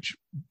children, which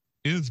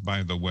is,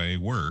 by the way,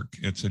 work.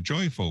 It's a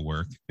joyful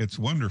work. It's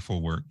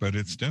wonderful work, but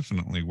it's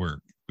definitely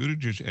work.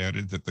 Buttigieg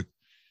added that the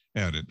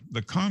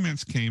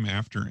comments came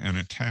after an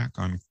attack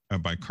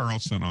by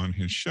Carlson on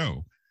his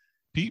show.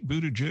 Pete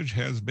Buttigieg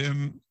has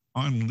been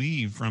on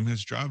leave from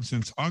his job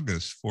since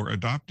August for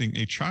adopting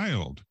a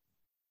child,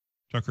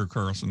 Tucker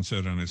Carlson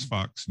said on his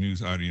Fox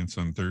News audience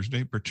on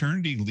Thursday.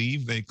 Paternity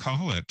leave, they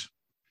call it,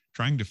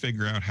 trying to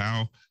figure out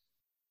how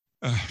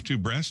to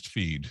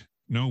breastfeed.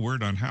 No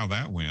word on how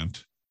that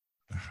went.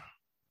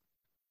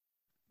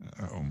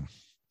 Oh,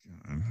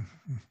 God.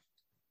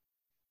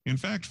 In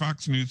fact,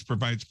 Fox News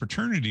provides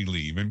paternity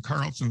leave, and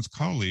Carlson's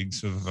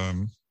colleagues of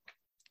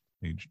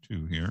page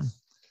 2 here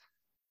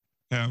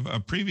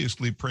have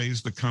previously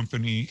praised the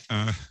company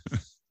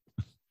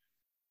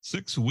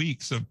 6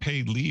 weeks of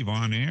paid leave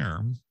on air.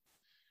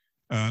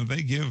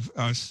 They give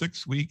us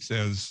 6 weeks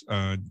as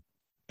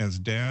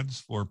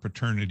dads for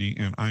paternity,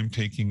 and I'm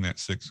taking that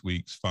 6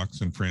 weeks, Fox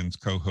and Friends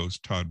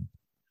co-host Todd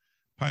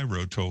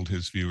Pyro told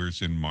his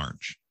viewers in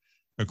March.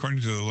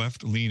 According to the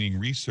left-leaning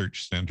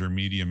research center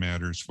Media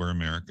Matters for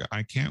America,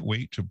 I can't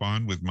wait to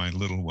bond with my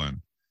little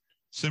one.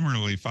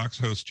 Similarly, Fox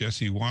host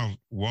Jesse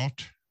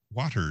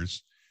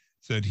Waters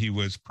said he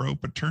was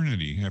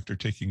pro-paternity after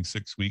taking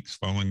 6 weeks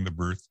following the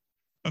birth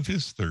of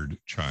his 3rd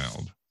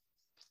child.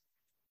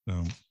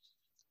 So,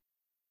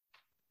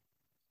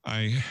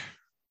 I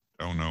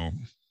don't know.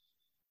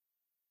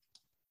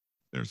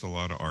 There's a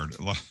lot of art.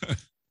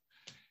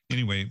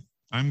 Anyway,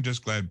 I'm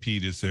just glad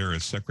Pete is there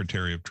as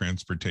Secretary of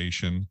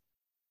Transportation.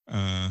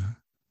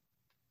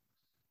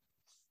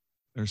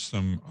 There's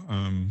some,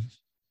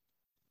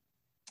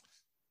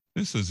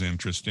 this is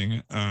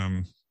interesting.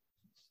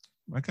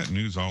 I got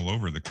news all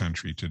over the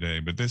country today,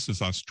 but this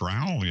is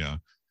Australia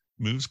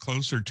moves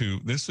closer to,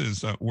 this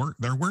is work.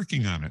 They're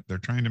working on it. They're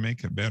trying to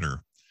make it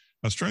better.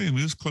 Australia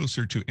moves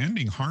closer to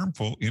ending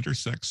harmful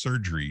intersex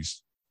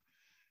surgeries.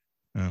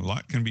 A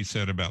lot can be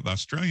said about the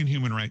Australian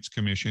Human Rights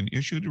Commission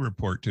issued a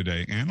report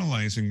today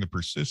analyzing the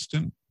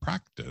persistent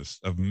practice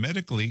of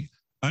medically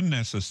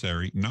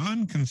unnecessary,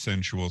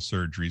 non-consensual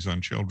surgeries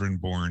on children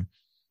born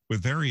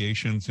with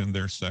variations in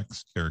their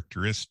sex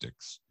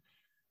characteristics.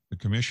 The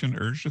commission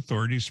urged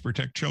authorities to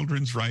protect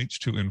children's rights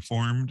to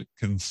informed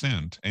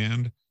consent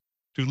and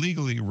to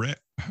legally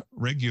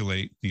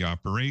regulate the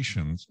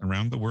operations.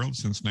 Around the world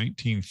since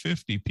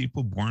 1950,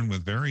 people born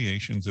with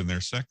variations in their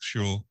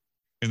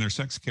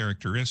sex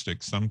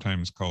characteristics,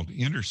 sometimes called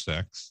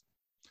intersex,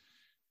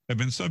 have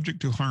been subject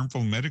to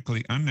harmful,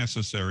 medically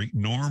unnecessary,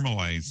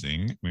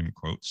 normalizing, in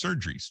quote,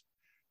 surgeries.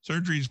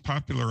 Surgeries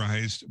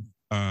popularized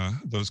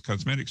those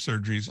cosmetic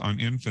surgeries on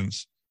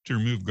infants to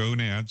remove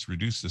gonads,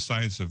 reduce the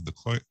size of the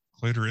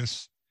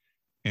clitoris,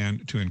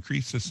 and to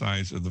increase the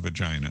size of the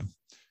vagina.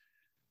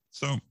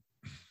 So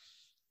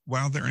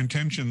while their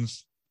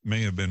intentions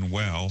may have been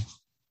well,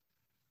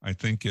 I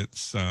think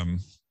it's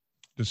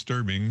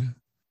disturbing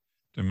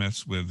to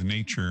mess with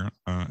nature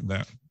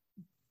that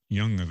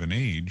young of an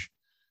age.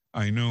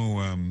 I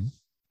know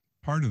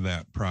part of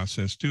that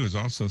process too is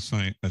also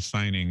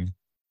assigning,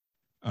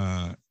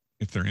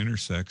 if they're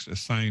intersex,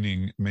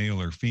 assigning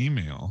male or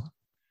female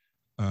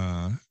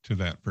to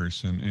that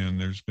person. And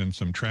there's been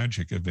some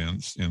tragic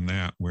events in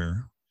that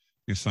where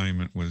the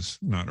assignment was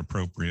not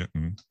appropriate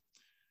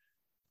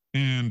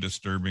and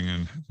disturbing.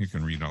 And you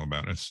can read all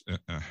about it.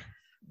 I don't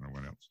know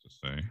what else to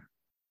say.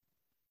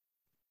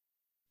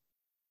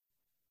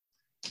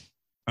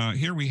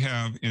 Here we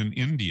have in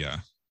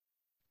India.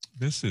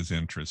 This is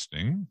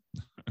interesting.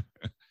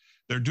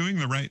 They're doing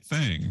the right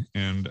thing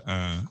and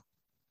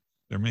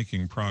they're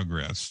making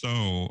progress.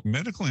 So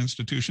medical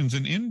institutions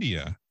in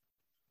India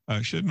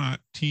should not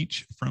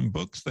teach from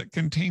books that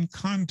contain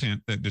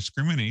content that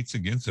discriminates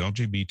against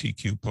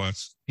LGBTQ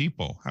plus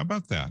people. How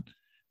about that?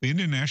 The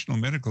Indian National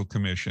Medical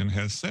Commission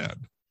has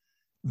said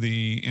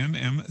the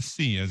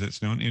NMC, as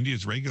it's known,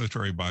 India's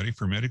regulatory body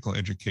for medical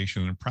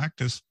education and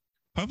practice,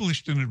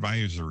 published an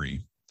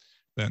advisory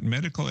that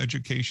medical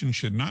education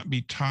should not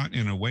be taught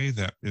in a way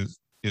that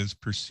is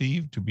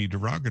perceived to be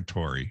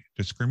derogatory,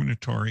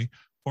 discriminatory,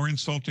 or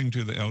insulting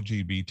to the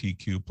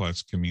LGBTQ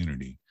plus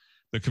community.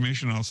 The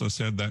commission also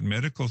said that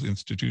medical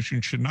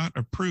institutions should not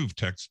approve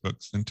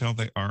textbooks until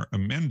they are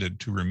amended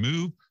to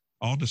remove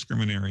all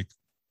discriminatory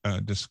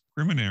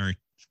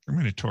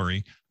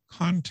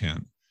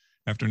content,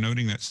 after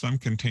noting that some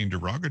contain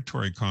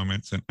derogatory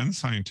comments and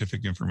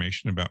unscientific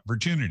information about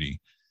virginity.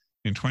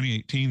 In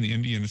 2018, the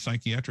Indian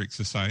Psychiatric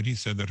Society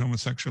said that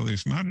homosexuality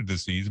is not a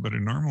disease, but a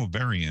normal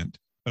variant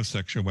of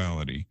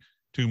sexuality.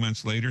 2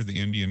 months later, the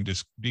Indian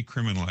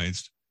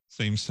decriminalized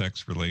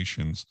same-sex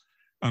relations.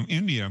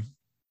 India,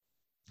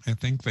 I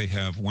think they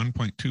have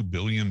 1.2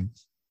 billion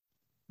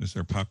is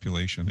their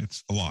population.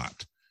 It's a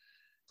lot.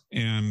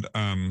 And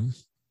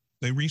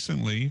they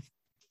recently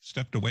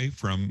stepped away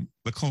from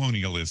the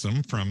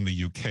colonialism from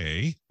the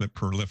UK that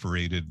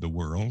proliferated the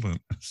world on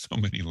so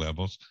many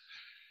levels.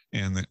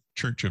 And the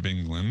Church of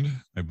England,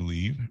 I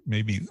believe,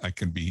 maybe I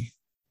could be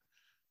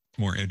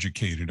more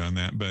educated on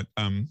that, but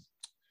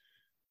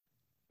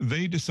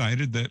they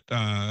decided that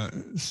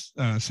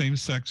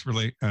same-sex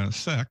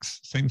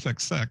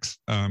sex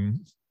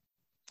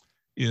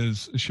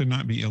should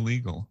not be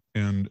illegal.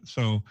 And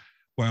so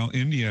while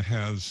India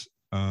has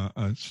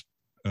a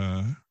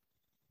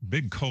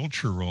big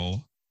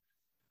cultural,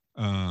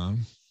 I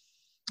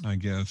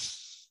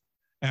guess,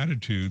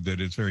 attitude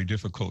that is very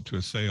difficult to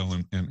assail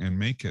and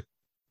make it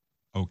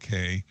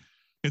okay,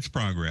 it's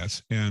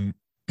progress. And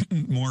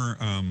more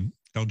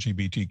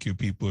LGBTQ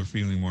people are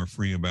feeling more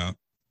free about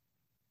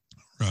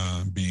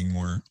being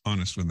more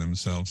honest with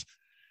themselves.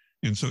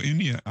 And so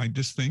India, I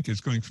just think,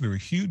 is going through a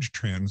huge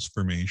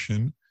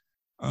transformation.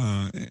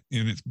 I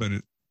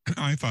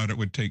thought it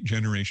would take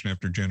generation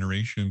after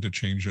generation to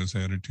change those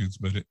attitudes,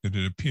 but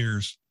it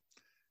appears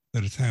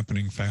that it's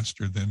happening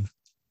faster than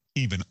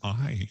even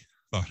I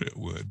thought it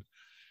would.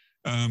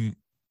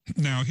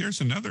 Now,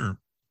 here's another,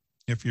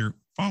 if you're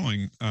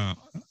following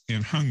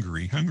in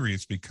Hungary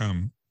has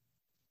become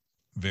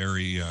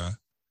very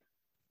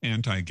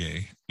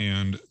anti-gay,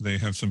 and they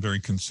have some very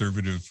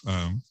conservative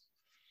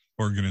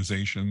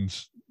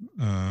organizations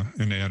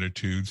and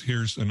attitudes.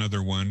 Here's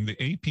another one. The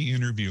AP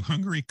interview,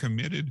 Hungary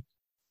committed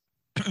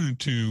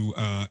to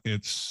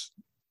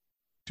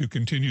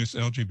continuous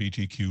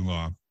LGBTQ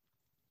law.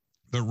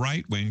 The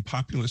right-wing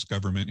populist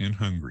government in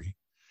Hungary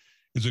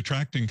is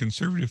attracting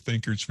conservative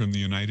thinkers from the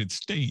United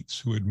States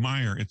who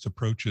admire its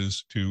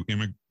approaches to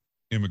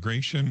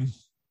immigration,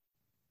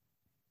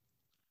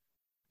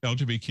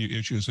 LGBTQ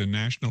issues, and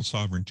national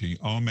sovereignty,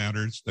 all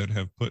matters that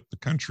have put the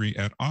country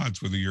at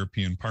odds with the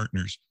European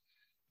partners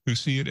who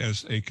see it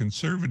as a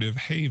conservative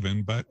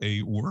haven, but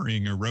a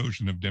worrying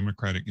erosion of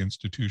democratic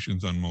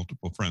institutions on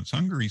multiple fronts.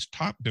 Hungary's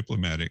top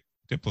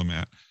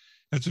diplomat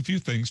has a few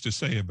things to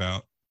say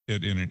about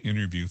it in an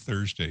interview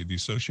Thursday. The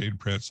Associated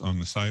Press on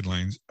the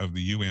sidelines of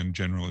the UN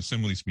General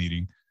Assembly's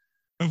meeting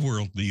of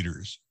world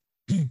leaders.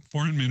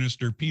 Foreign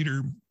Minister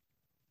Peter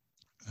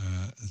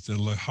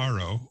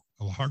Ziliharto,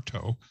 I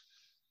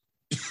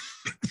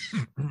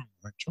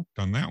choked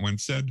on that one,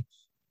 said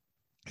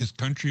his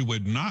country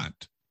would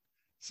not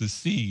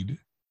secede,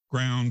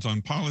 grounds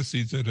on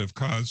policies that have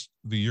caused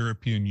the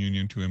European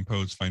Union to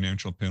impose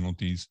financial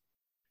penalties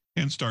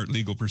and start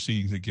legal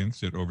proceedings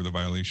against it over the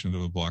violation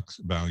of the bloc's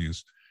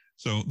values.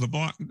 So the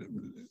bloc,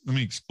 let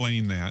me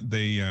explain that.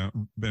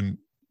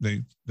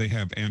 They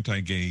have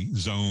anti-gay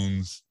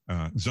zones,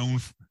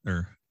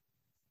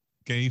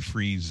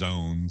 gay-free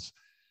zones,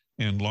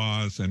 and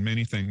laws and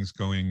many things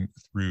going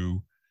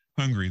through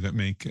Hungary that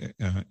make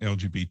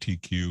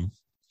LGBTQ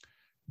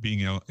being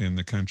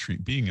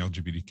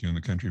LGBTQ in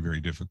the country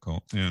very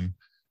difficult. And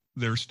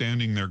they're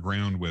standing their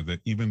ground with it,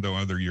 even though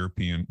other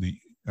European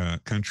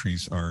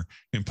countries are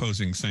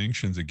imposing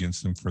sanctions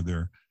against them for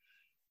their,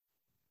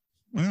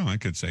 well, I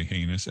could say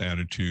heinous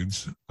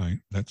attitudes.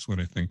 That's what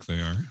I think they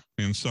are.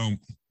 And so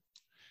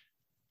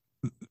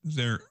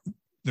they're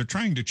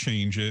trying to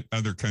change it,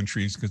 other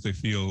countries, because they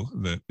feel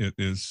that it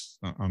is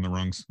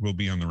will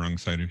be on the wrong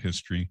side of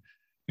history,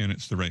 and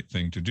it's the right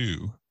thing to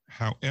do.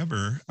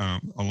 However,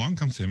 along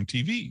comes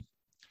MTV.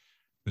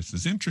 This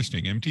is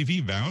interesting.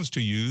 MTV vows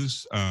to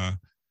use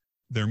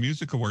their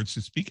music awards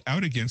to speak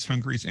out against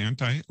Hungary's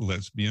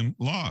anti-lesbian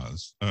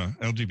laws,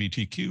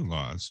 LGBTQ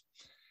laws.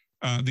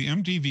 The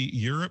MTV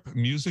Europe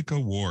Music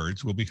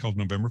Awards will be held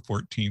November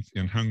 14th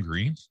in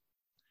Hungary.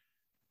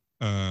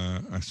 So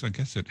I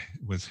guess it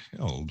was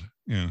held.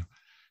 Yeah.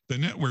 The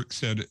network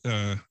said,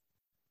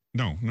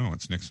 no,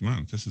 it's next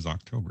month. This is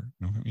October.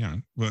 No, yeah.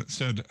 Well, it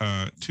said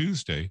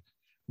Tuesday,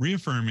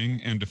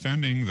 reaffirming and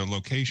defending the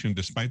location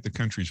despite the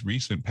country's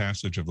recent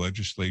passage of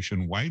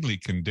legislation widely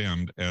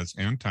condemned as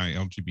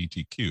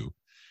anti-LGBTQ.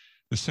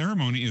 The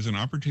ceremony is an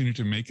opportunity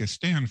to make a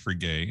stand for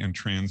gay and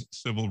trans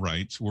civil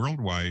rights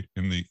worldwide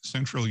in the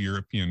Central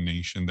European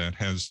nation that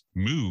has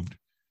moved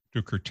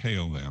to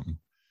curtail them,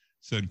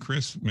 said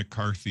Chris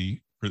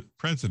McCarthy,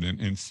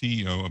 president and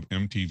CEO of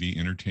MTV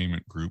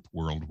Entertainment Group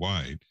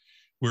Worldwide.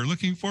 We're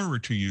looking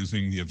forward to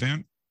using the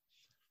event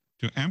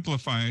to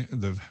amplify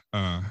the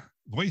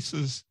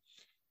voices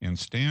and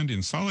stand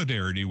in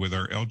solidarity with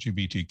our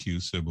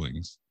LGBTQ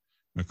siblings,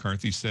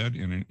 McCarthy said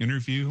in an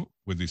interview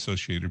with the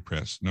Associated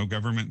Press. No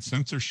government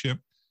censorship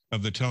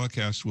of the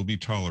telecast will be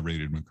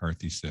tolerated,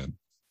 McCarthy said.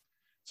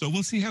 So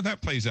we'll see how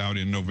that plays out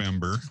in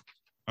November.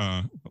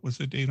 What was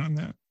the date on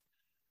that?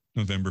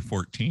 November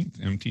 14th,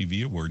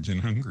 MTV Awards in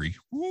Hungary.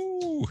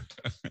 Woo!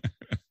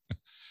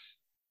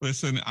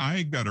 Listen,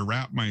 I got to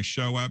wrap my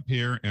show up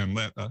here and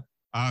let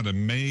Ada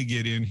May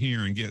get in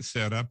here and get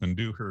set up and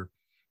do her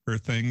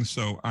thing.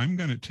 So I'm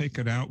going to take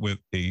it out with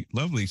a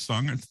lovely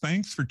song. And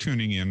thanks for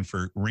tuning in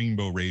for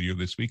Rainbow Radio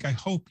this week. I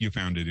hope you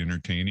found it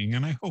entertaining,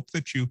 and I hope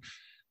that you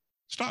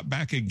stop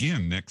back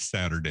again next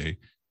Saturday.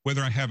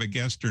 Whether I have a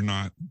guest or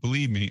not,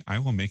 believe me, I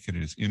will make it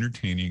as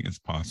entertaining as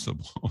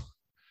possible.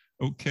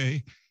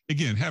 Okay.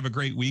 Again, have a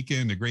great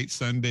weekend, a great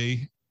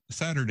Saturday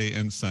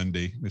and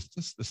Sunday. It's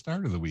just the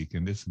start of the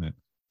weekend, isn't it?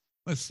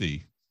 Let's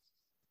see.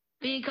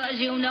 Because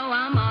you know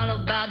I'm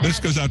all about that. This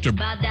goes out to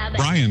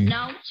Brian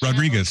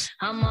Rodriguez.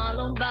 I'm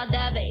all about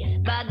that bass,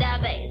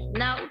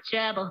 no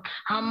trouble.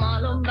 I'm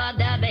all about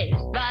that bass,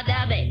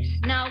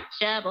 no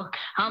trouble.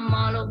 I'm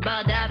all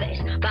about that bass,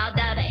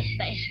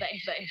 bass.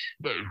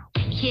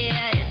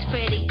 Yeah, it's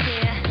pretty cool.